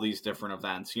like all these different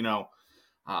events, get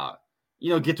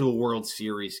to a World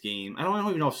Series game. I don't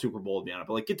even know if Super Bowl would be on it,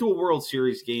 but like get to a World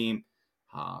Series game,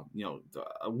 a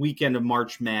weekend of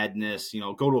March Madness,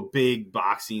 go to a big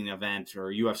boxing event or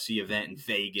a UFC event in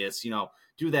Vegas,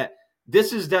 do that.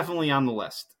 This is definitely on the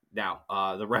list. Now,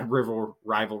 the Red River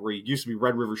rivalry used to be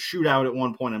Red River Shootout at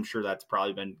one point. I'm sure that's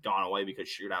probably been gone away because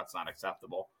shootout's not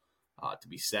acceptable, to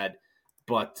be said.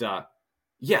 But,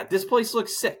 this place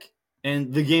looks sick.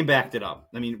 And the game backed it up.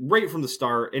 I mean, right from the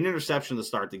start, an interception to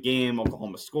start the game,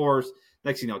 Oklahoma scores.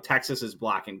 Next thing you know, Texas is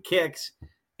blocking kicks.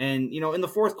 And, in the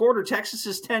fourth quarter, Texas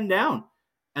is 10 down.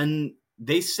 And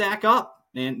they sack up.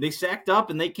 And they sacked up,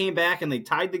 and they came back, and they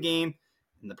tied the game.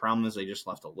 And the problem is they just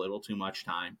left a little too much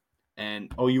time.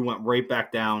 And OU went right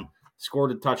back down,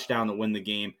 scored a touchdown to win the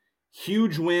game.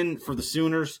 Huge win for the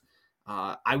Sooners.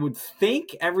 I would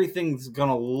think everything's going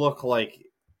to look like,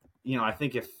 I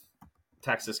think if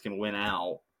Texas can win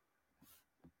out,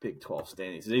 Big 12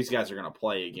 standings, these guys are going to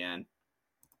play again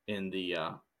in the,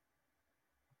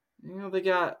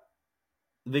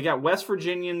 they got West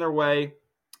Virginia in their way.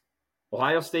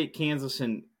 Ohio State, Kansas,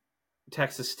 and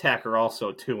Texas Tech are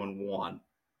also 2-1.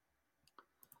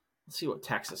 Let's see what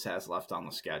Texas has left on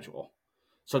the schedule.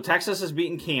 So Texas has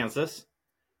beaten Kansas,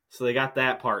 so they got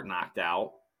that part knocked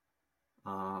out.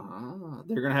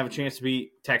 They're going to have a chance to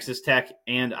beat Texas Tech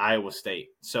and Iowa State.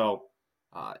 So,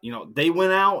 they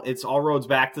win out. It's all roads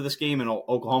back to this game, and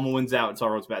Oklahoma wins out. It's all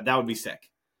roads back. That would be sick.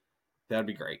 That would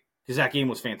be great because that game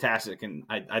was fantastic, and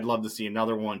I'd love to see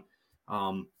another one.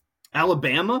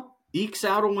 Alabama ekes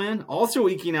out a win. Also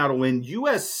eking out a win.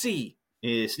 USC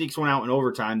sneaks one out in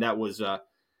overtime. That was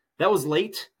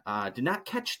late. Did not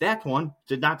catch that one.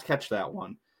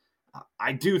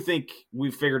 I do think we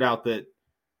figured out that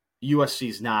USC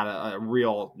is not a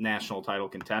real national title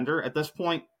contender at this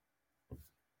point.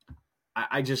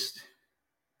 I just,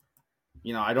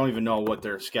 I don't even know what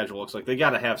their schedule looks like. They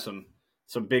got to have some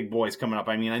big boys coming up.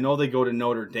 I mean, I know they go to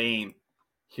Notre Dame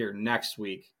here next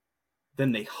week.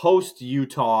 Then they host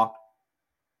Utah,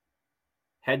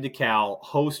 head to Cal,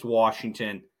 host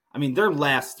Washington. I mean, their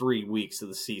last 3 weeks of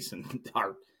the season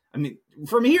are,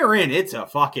 from here in, it's a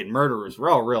fucking murderer's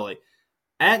row, really.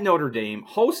 At Notre Dame,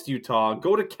 host Utah,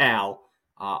 go to Cal,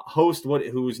 host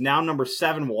who's now number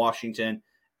 7 Washington,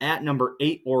 at number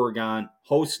 8 Oregon,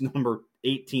 host number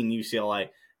 18 UCLA.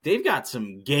 They've got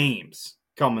some games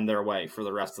coming their way for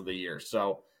the rest of the year.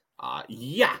 So,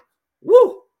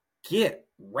 get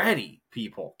ready,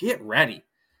 people. Get ready.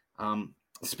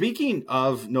 Speaking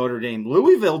of Notre Dame,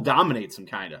 Louisville dominates them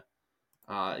kind of.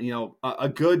 A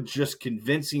good, just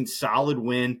convincing, solid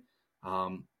win.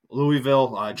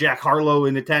 Louisville, Jack Harlow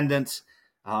in attendance,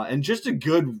 and just a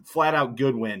good, flat-out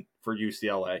good win for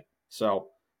UCLA. So,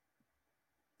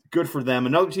 good for them.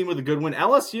 Another team with a good win,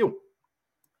 LSU.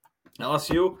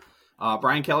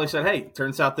 Brian Kelly said, "Hey,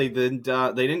 turns out they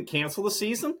didn't cancel the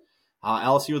season."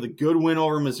 LSU with a good win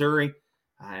over Missouri,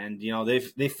 and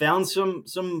they found some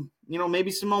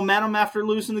maybe some momentum after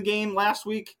losing the game last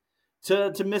week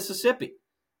to Mississippi.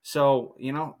 So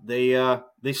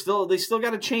they still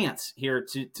got a chance here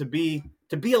to be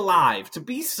alive, to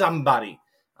be somebody.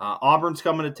 Auburn's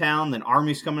coming to town, then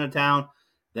Army's coming to town.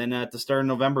 Then at the start of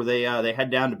November, they head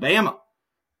down to Bama.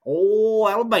 Oh,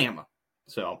 Alabama.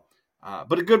 So,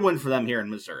 but a good win for them here in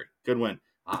Missouri. Good win.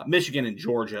 Michigan and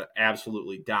Georgia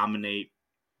absolutely dominate.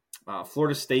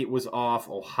 Florida State was off.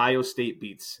 Ohio State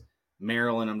beats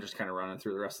Maryland. I'm just kind of running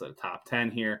through the rest of the top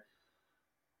 10 here.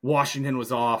 Washington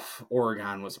was off.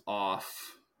 Oregon was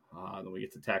off. Then we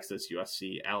get to Texas,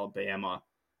 USC, Alabama.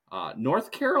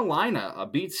 North Carolina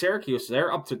beat Syracuse.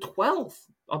 They're up to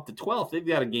 12th. They've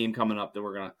got a game coming up that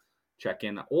we're going to check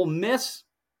in. Ole Miss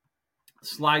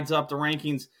slides up the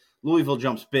rankings. Louisville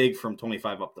jumps big from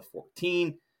 25 up to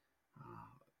 14.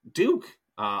 Duke,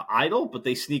 idle, but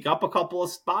they sneak up a couple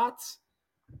of spots.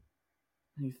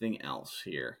 Anything else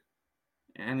here?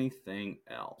 Anything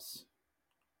else?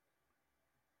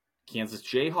 Kansas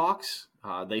Jayhawks,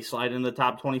 they slide in the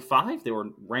top 25. They were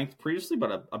ranked previously,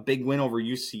 but a big win over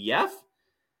UCF.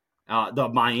 The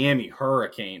Miami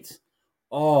Hurricanes.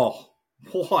 Oh,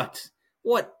 what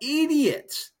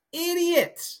idiots.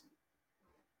 Idiots.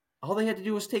 All they had to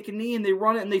do was take a knee, and they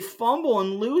run it, and they fumble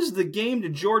and lose the game to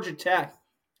Georgia Tech.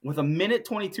 With a minute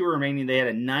 22 remaining, they had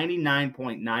a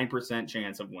 99.9%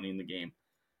 chance of winning the game.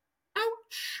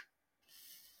 Ouch.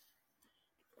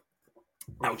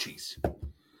 Ouchies.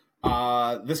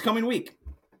 This coming week,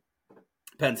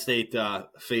 Penn State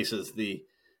faces the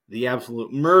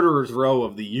absolute murderer's row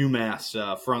of the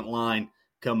UMass front line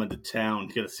coming to town.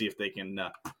 Got to see if they can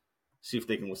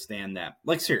withstand that.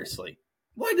 Like, seriously,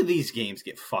 why do these games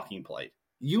get fucking played?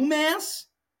 UMass?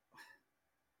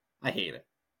 I hate it.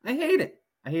 I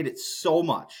hate it so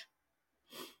much.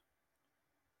 Do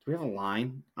we have a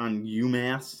line on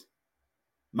UMass?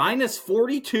 Minus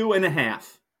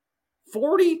 42.5.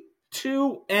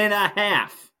 42.5.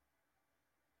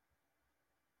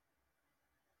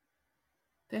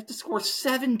 They have to score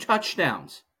 7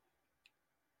 touchdowns.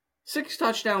 6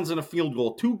 touchdowns and a field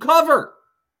goal to cover.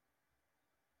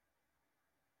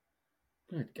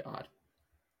 Good God.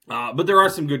 But there are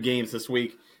some good games this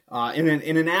week. In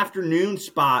an afternoon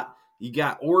spot, you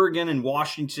got Oregon and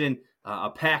Washington, a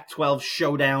Pac-12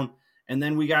 showdown, and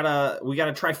then we got a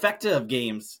trifecta of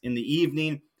games in the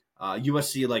evening.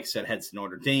 USC, like I said, heads to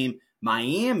Notre Dame.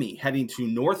 Miami heading to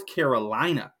North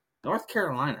Carolina.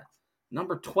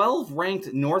 Number 12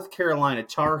 ranked North Carolina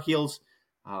Tar Heels.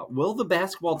 Will the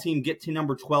basketball team get to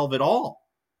number 12 at all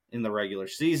in the regular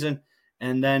season?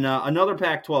 And then another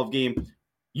Pac-12 game,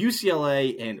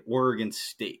 UCLA and Oregon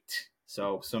State.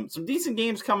 So some decent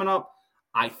games coming up.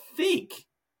 I think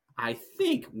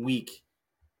week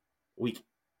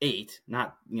 8,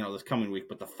 not this coming week,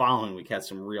 but the following week has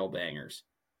some real bangers.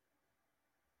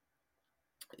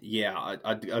 Yeah,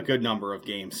 a good number of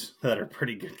games that are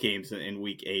pretty good games in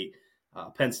week 8.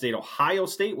 Penn State, Ohio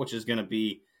State, which is going to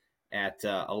be at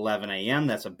 11 a.m.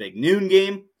 That's a big noon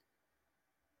game.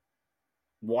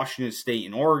 Washington State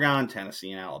and Oregon,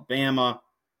 Tennessee and Alabama,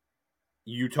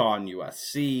 Utah and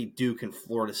USC, Duke and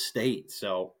Florida State.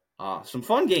 So some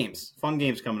fun games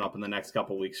coming up in the next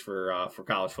couple weeks for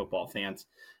college football fans.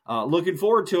 Looking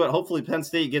forward to it. Hopefully Penn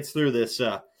State gets through this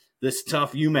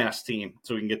tough UMass team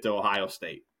so we can get to Ohio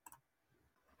State.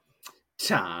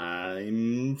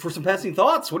 Time for some passing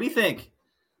thoughts. What do you think?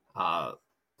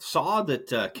 Saw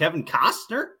that Kevin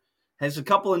Costner has a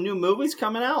couple of new movies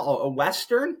coming out. A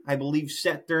Western, I believe,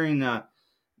 set during the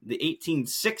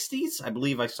 1860s. I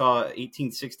believe I saw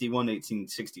 1861 to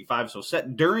 1865, so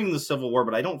set during the Civil War,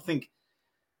 but I don't think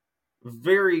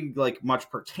very much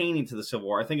pertaining to the Civil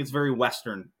War. I think it's very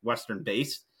Western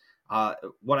based.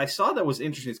 What I saw that was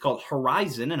interesting, it's called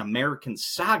Horizon, an American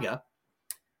Saga.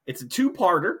 It's a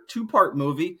two-part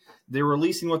movie. They're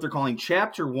releasing what they're calling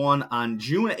Chapter 1 on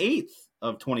June 8th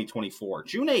of 2024.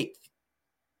 June 8th.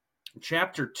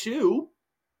 Chapter 2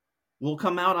 will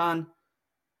come out on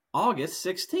August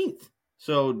 16th.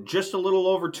 So just a little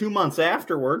over 2 months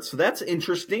afterwards. So that's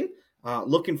interesting.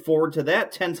 Looking forward to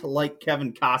that. Tend to like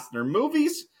Kevin Costner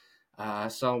movies.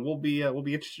 So we'll be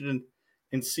interested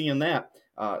in seeing that.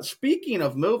 Speaking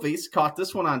of movies, caught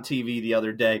this one on TV the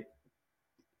other day.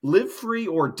 Live Free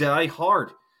or Die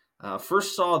Hard.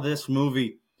 First saw this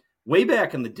movie way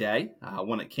back in the day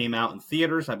when it came out in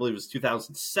theaters. I believe it was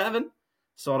 2007.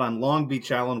 Saw it on Long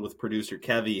Beach Island with producer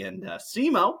Kevy and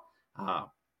Simo.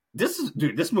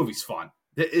 This movie's fun.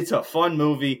 It's a fun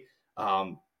movie.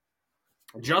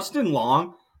 Justin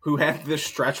Long, who had this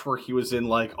stretch where he was in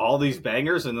all these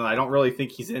bangers, and then I don't really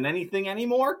think he's in anything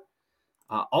anymore.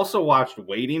 Also watched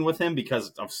Waiting with him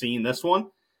because I've seen this one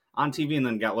on TV, and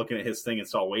then got looking at his thing and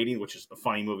saw Waiting, which is a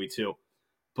funny movie too.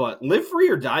 But Live Free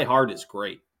or Die Hard is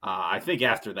great. I think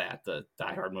after that, the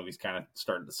Die Hard movies kind of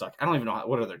started to suck. I don't even know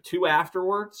what are there 2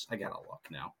 afterwards. I gotta look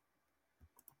now.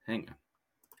 Hang on,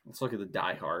 let's look at the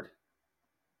Die Hard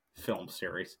film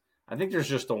series. I think there's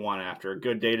just the one after. A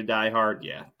Good Day to Die Hard.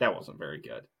 Yeah, that wasn't very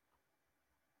good.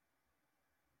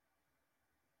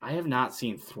 I have not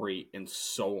seen 3 in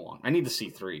so long. I need to see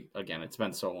 3 again. It's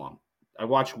been so long. I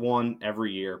watch 1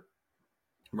 every year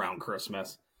around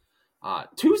Christmas.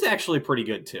 2's actually pretty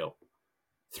good too.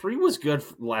 3 was good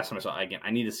the last time I saw it. Again, I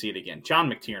need to see it again.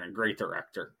 John McTiernan, great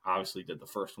director. Obviously did the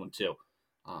first one too.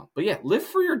 But yeah, Live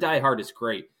Free or Die Hard is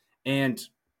great. And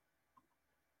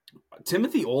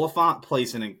Timothy Olyphant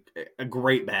plays a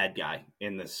great bad guy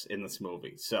in this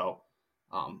movie. So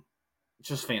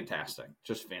just fantastic.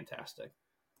 Just fantastic.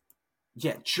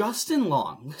 Yeah, Justin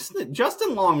Long. Listen,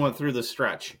 Justin Long went through the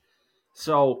stretch.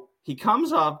 So he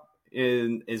comes up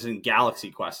is in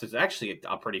Galaxy Quest. It's actually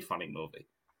a pretty funny movie.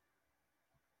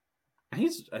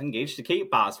 He's engaged to Kate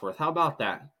Bosworth. How about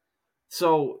that?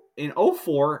 So in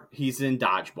 2004, he's in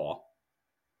Dodgeball.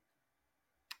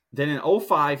 Then in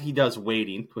 2005, he does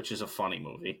Waiting, which is a funny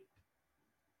movie.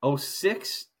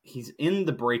 2006, he's in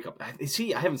The Breakup. I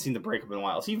haven't seen The Breakup in a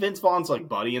while. Is he Vince Vaughn's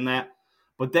buddy in that?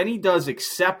 But then he does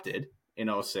Accepted in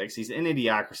 06. He's in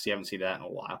Idiocracy. I haven't seen that in a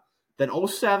while. Then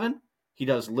 07, he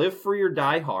does Live Free or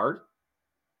Die Hard.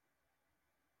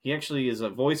 He actually is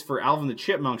a voice for Alvin the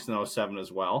Chipmunks in 07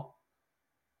 as well.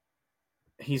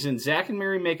 He's in Zack and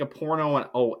Mary Make a Porno in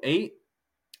 08.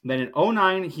 Then in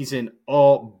 09, he's in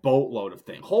a boatload of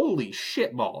things. Holy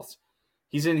shit balls.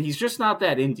 He's Just Not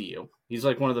That Into You. He's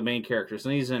like one of the main characters.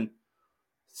 And he's in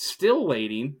Still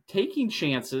Waiting, Taking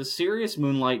Chances, Serious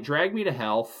Moonlight, Drag Me to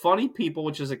Hell, Funny People,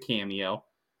 which is a cameo.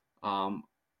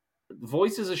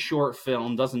 Voice is a short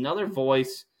film, does another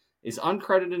voice, is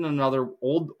uncredited in another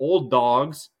Old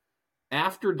Dogs,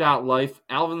 After Life,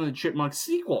 Alvin and the Chipmunks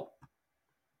sequel.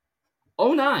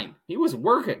 09, he was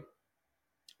working.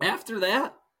 After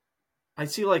that, I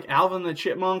see like Alvin and the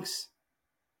Chipmunks.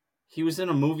 He was in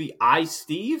a movie, I,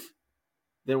 Steve.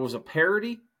 There was a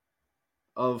parody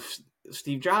of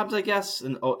Steve Jobs, I guess,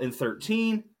 in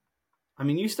 13. I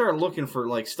mean, you start looking for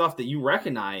like stuff that you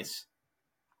recognize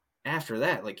after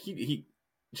that. Like he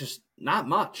just not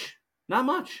much. I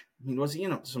mean, was he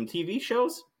in some TV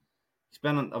shows? He's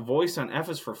been a voice on F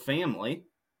is for Family.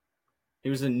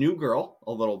 He was in New Girl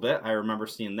a little bit. I remember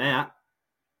seeing that.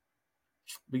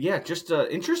 But yeah, just an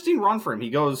interesting run for him.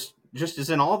 He goes, just is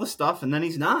in all the stuff, and then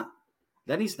he's not.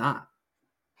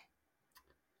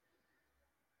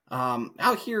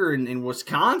 Out here in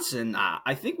Wisconsin,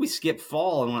 I think we skipped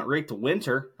fall and went right to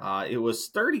winter. It was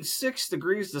 36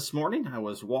 degrees this morning. I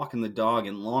was walking the dog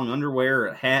in long underwear,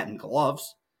 a hat, and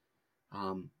gloves.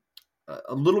 A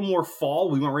little more fall.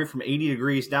 We went right from 80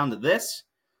 degrees down to this.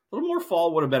 A little more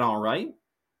fall would have been all right.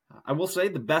 I will say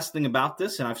the best thing about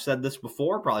this, and I've said this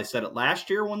before, probably said it last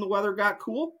year when the weather got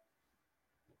cool.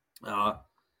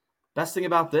 Best thing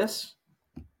about this,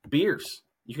 beers.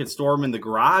 You can store them in the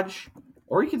garage,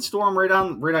 or you can store them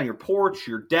right on your porch,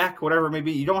 your deck, whatever it may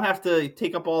be. You don't have to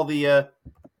take up all the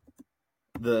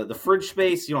fridge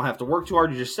space. You don't have to work too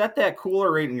hard. You just set that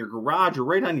cooler right in your garage or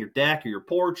right on your deck or your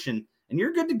porch, and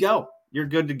you're good to go. You're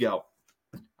good to go.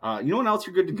 You know what else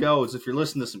you're good to go is if you're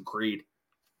listening to some Creed.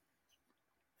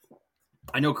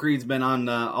 I know Creed's been on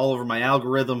all over my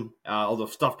algorithm, all the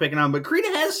stuff picking on, but Creed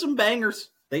has some bangers.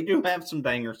 They do have some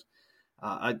bangers.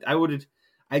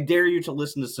 I dare you to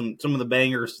listen to some of the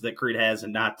bangers that Creed has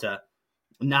and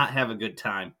not have a good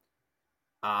time.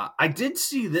 I did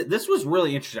see that this was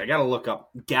really interesting. I got to look up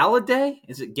Gallaudet.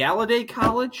 Is it Gallaudet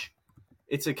College?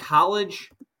 It's a college.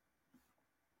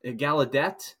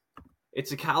 Gallaudet.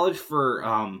 It's a college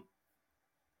for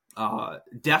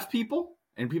deaf people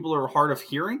and people who are hard of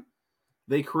hearing.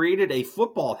 They created a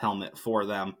football helmet for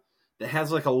them that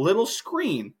has like a little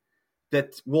screen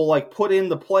that will like put in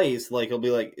the plays. Like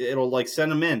it'll like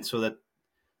send them in so that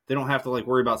they don't have to like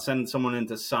worry about sending someone in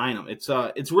to sign them.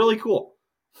 It's really cool.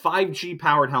 5G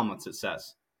powered helmets, it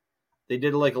says. They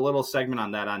did like a little segment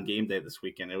on that on game day this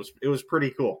weekend. It was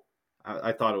pretty cool.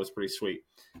 I thought it was pretty sweet.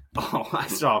 Oh, I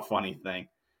saw a funny thing.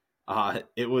 I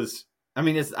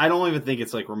don't even think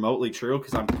it's like remotely true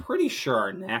because I'm pretty sure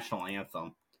our national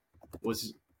anthem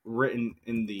was written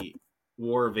in the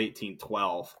War of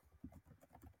 1812.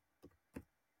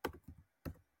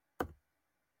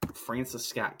 Francis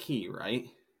Scott Key, right?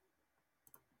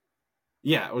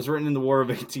 Yeah, it was written in the War of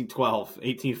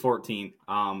 1814,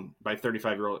 by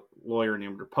 35-year-old lawyer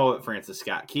named poet Francis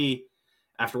Scott Key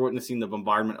after witnessing the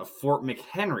bombardment of Fort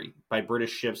McHenry by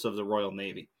British ships of the Royal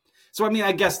Navy. So, I mean,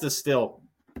 I guess this still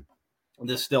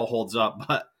holds up,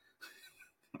 but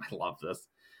I love this.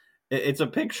 It's a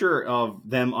picture of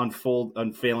them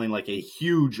unveiling like a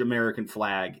huge American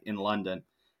flag in London.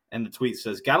 And the tweet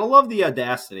says, "Gotta love the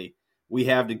audacity we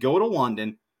have to go to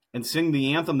London and sing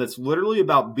the anthem that's literally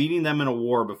about beating them in a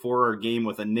war before our game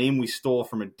with a name we stole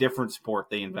from a different sport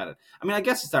they invented." I mean, I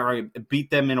guess it's not right. Beat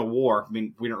them in a war. I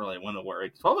mean, we didn't really win the war.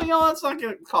 Right? So, let's not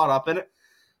get caught up in it.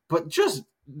 But just,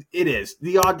 it is.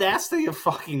 The audacity of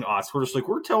fucking us. We're just like,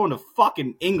 we're going to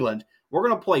fucking England. We're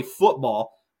going to play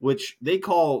football, which they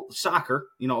call soccer,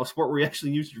 a sport where you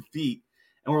actually use your feet.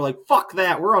 And we're like, fuck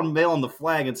that. We're unveiling the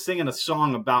flag and singing a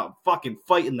song about fucking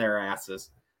fighting their asses.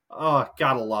 Oh,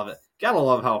 gotta love it. Gotta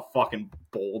love how fucking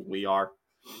bold we are.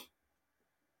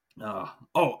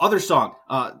 Other song.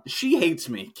 She Hates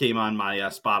Me came on my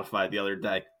Spotify the other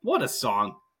day. What a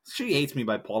song. She Hates Me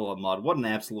by Paula Mudd. What an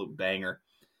absolute banger.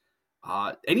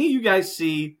 Any of you guys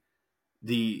see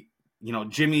the,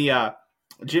 Jimmy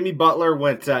Butler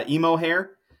went emo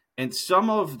hair? And some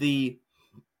of the,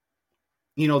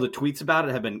 the tweets about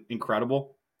it have been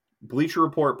incredible. Bleacher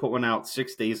Report put one out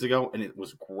 6 days ago, and it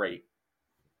was great.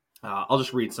 I'll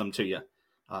just read some to you.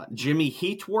 Jimmy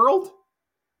Heat World,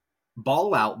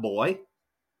 Ball Out Boy,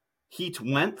 Heat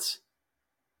Wentz,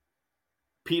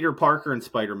 Peter Parker and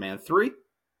Spider-Man 3,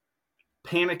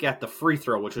 panic at the free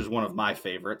throw, which is one of my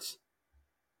favorites.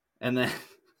 And then,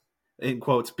 in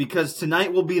quotes, because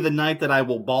tonight will be the night that I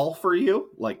will ball for you.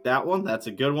 Like that one. That's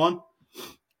a good one.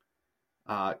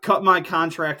 Cut my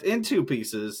contract in 2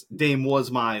 pieces. Dame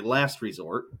was my last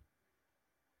resort.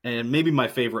 And maybe my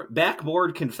favorite,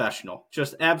 backboard confessional.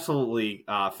 Just absolutely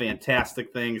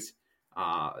fantastic things.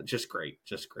 Just great.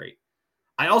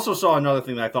 I also saw another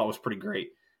thing that I thought was pretty great.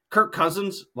 Kirk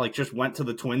Cousins just went to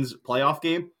the Twins playoff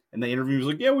game, and the interview was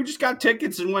like, yeah, we just got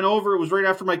tickets and went over. It was right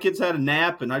after my kids had a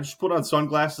nap, and I just put on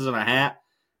sunglasses and a hat,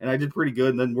 and I did pretty good,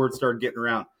 and then word started getting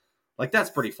around. That's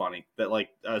pretty funny that,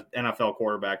 an NFL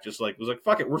quarterback just, was like,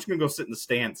 fuck it, we're just going to go sit in the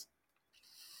stands.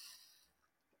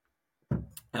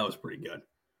 That was pretty good.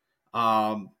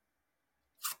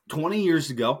 20 years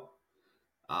ago,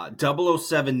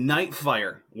 007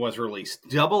 Nightfire was released.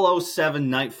 007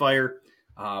 Nightfire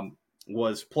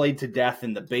was played to death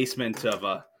in the basement of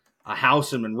a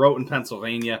house in Monroe,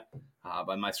 Pennsylvania,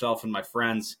 by myself and my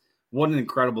friends. What an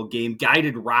incredible game.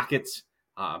 Guided rockets.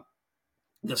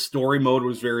 The story mode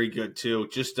was very good, too.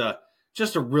 Just a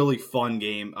really fun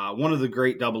game. One of the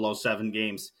great 007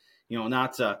 games.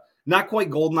 Not quite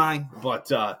GoldenEye,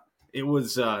 but it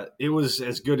was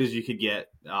as good as you could get,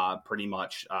 pretty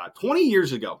much. 20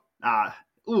 years ago.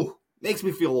 Makes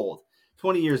me feel old.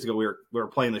 20 years ago, we were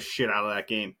playing the shit out of that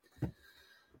game.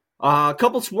 A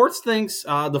couple sports things.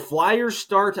 The Flyers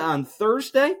start on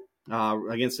Thursday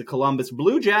against the Columbus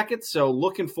Blue Jackets, so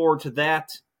looking forward to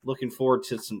that. Looking forward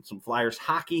to some Flyers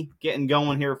hockey getting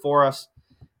going here for us.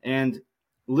 And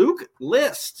Luke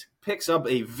List picks up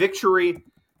a victory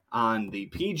on the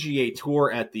PGA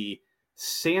Tour at the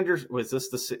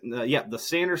the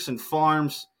Sanderson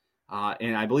Farms,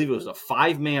 and I believe it was a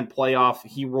 5-man playoff.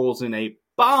 He rolls in a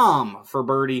bomb for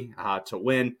birdie to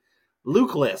win.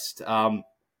 Luke List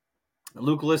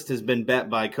has been bet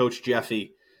by Coach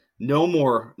Jeffy no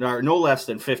less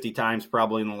than 50 times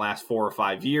probably in the last 4 or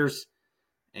 5 years.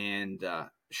 And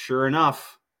sure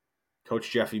enough,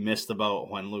 Coach Jeffy missed the boat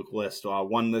when Luke List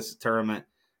won this tournament.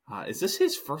 Is this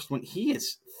his first win? He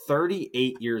is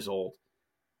 38 years old.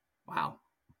 Wow.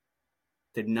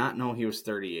 Did not know he was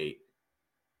 38.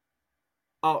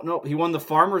 Oh, no, he won the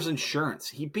Farmers Insurance.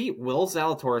 He beat Will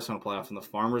Zalatoris on a playoff in the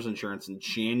Farmers Insurance in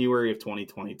January of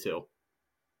 2022.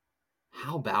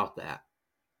 How about that?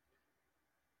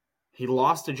 He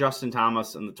lost to Justin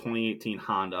Thomas in the 2018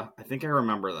 Honda. I think I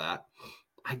remember that.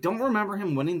 I don't remember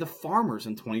him winning the Farmers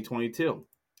in 2022.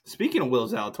 Speaking of Will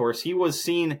Zalatoris, he was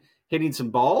seen hitting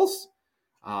some balls.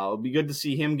 It'll be good to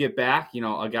see him get back.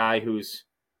 A guy who's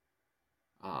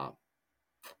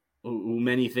who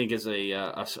many think is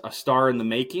a star in the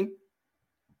making.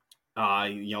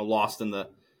 Lost in the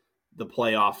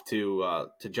playoff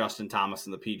to Justin Thomas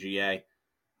in the PGA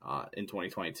in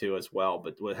 2022 as well,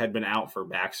 but had been out for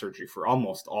back surgery for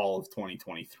almost all of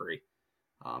 2023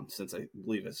 since I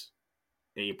believe it's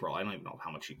April. I don't even know how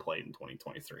much he played in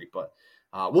 2023, but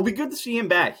will be good to see him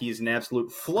back. He's an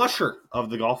absolute flusher of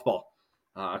the golf ball.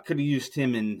 Could have used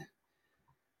him in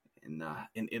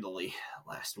Italy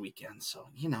last weekend, so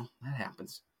that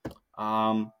happens.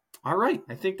 All right,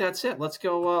 I think that's it. Let's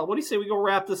go. What do you say we go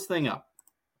wrap this thing up?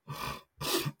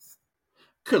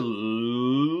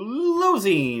 Closing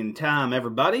time,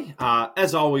 everybody.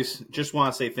 As always, just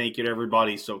want to say thank you to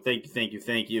everybody. So thank you.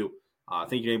 Thank you to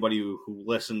anybody who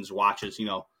listens, watches,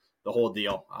 the whole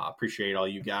deal. Appreciate all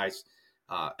you guys.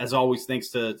 As always, thanks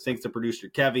to producer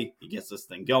Kevy. He gets this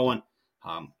thing going.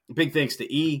 Big thanks to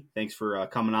E. Thanks for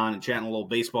coming on and chatting a little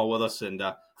baseball with us and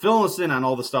filling us in on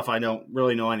all the stuff I don't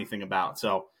really know anything about.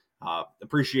 So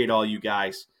appreciate all you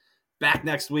guys. Back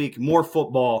next week, more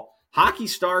football. Hockey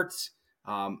starts.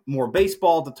 More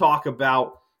baseball to talk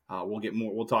about.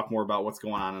 We'll talk more about what's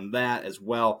going on in that as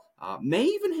well. May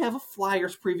even have a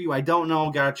Flyers preview. I don't know.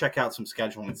 Got to check out some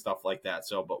scheduling and stuff like that.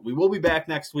 But we will be back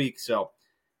next week. So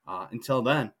until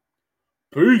then,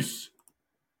 peace.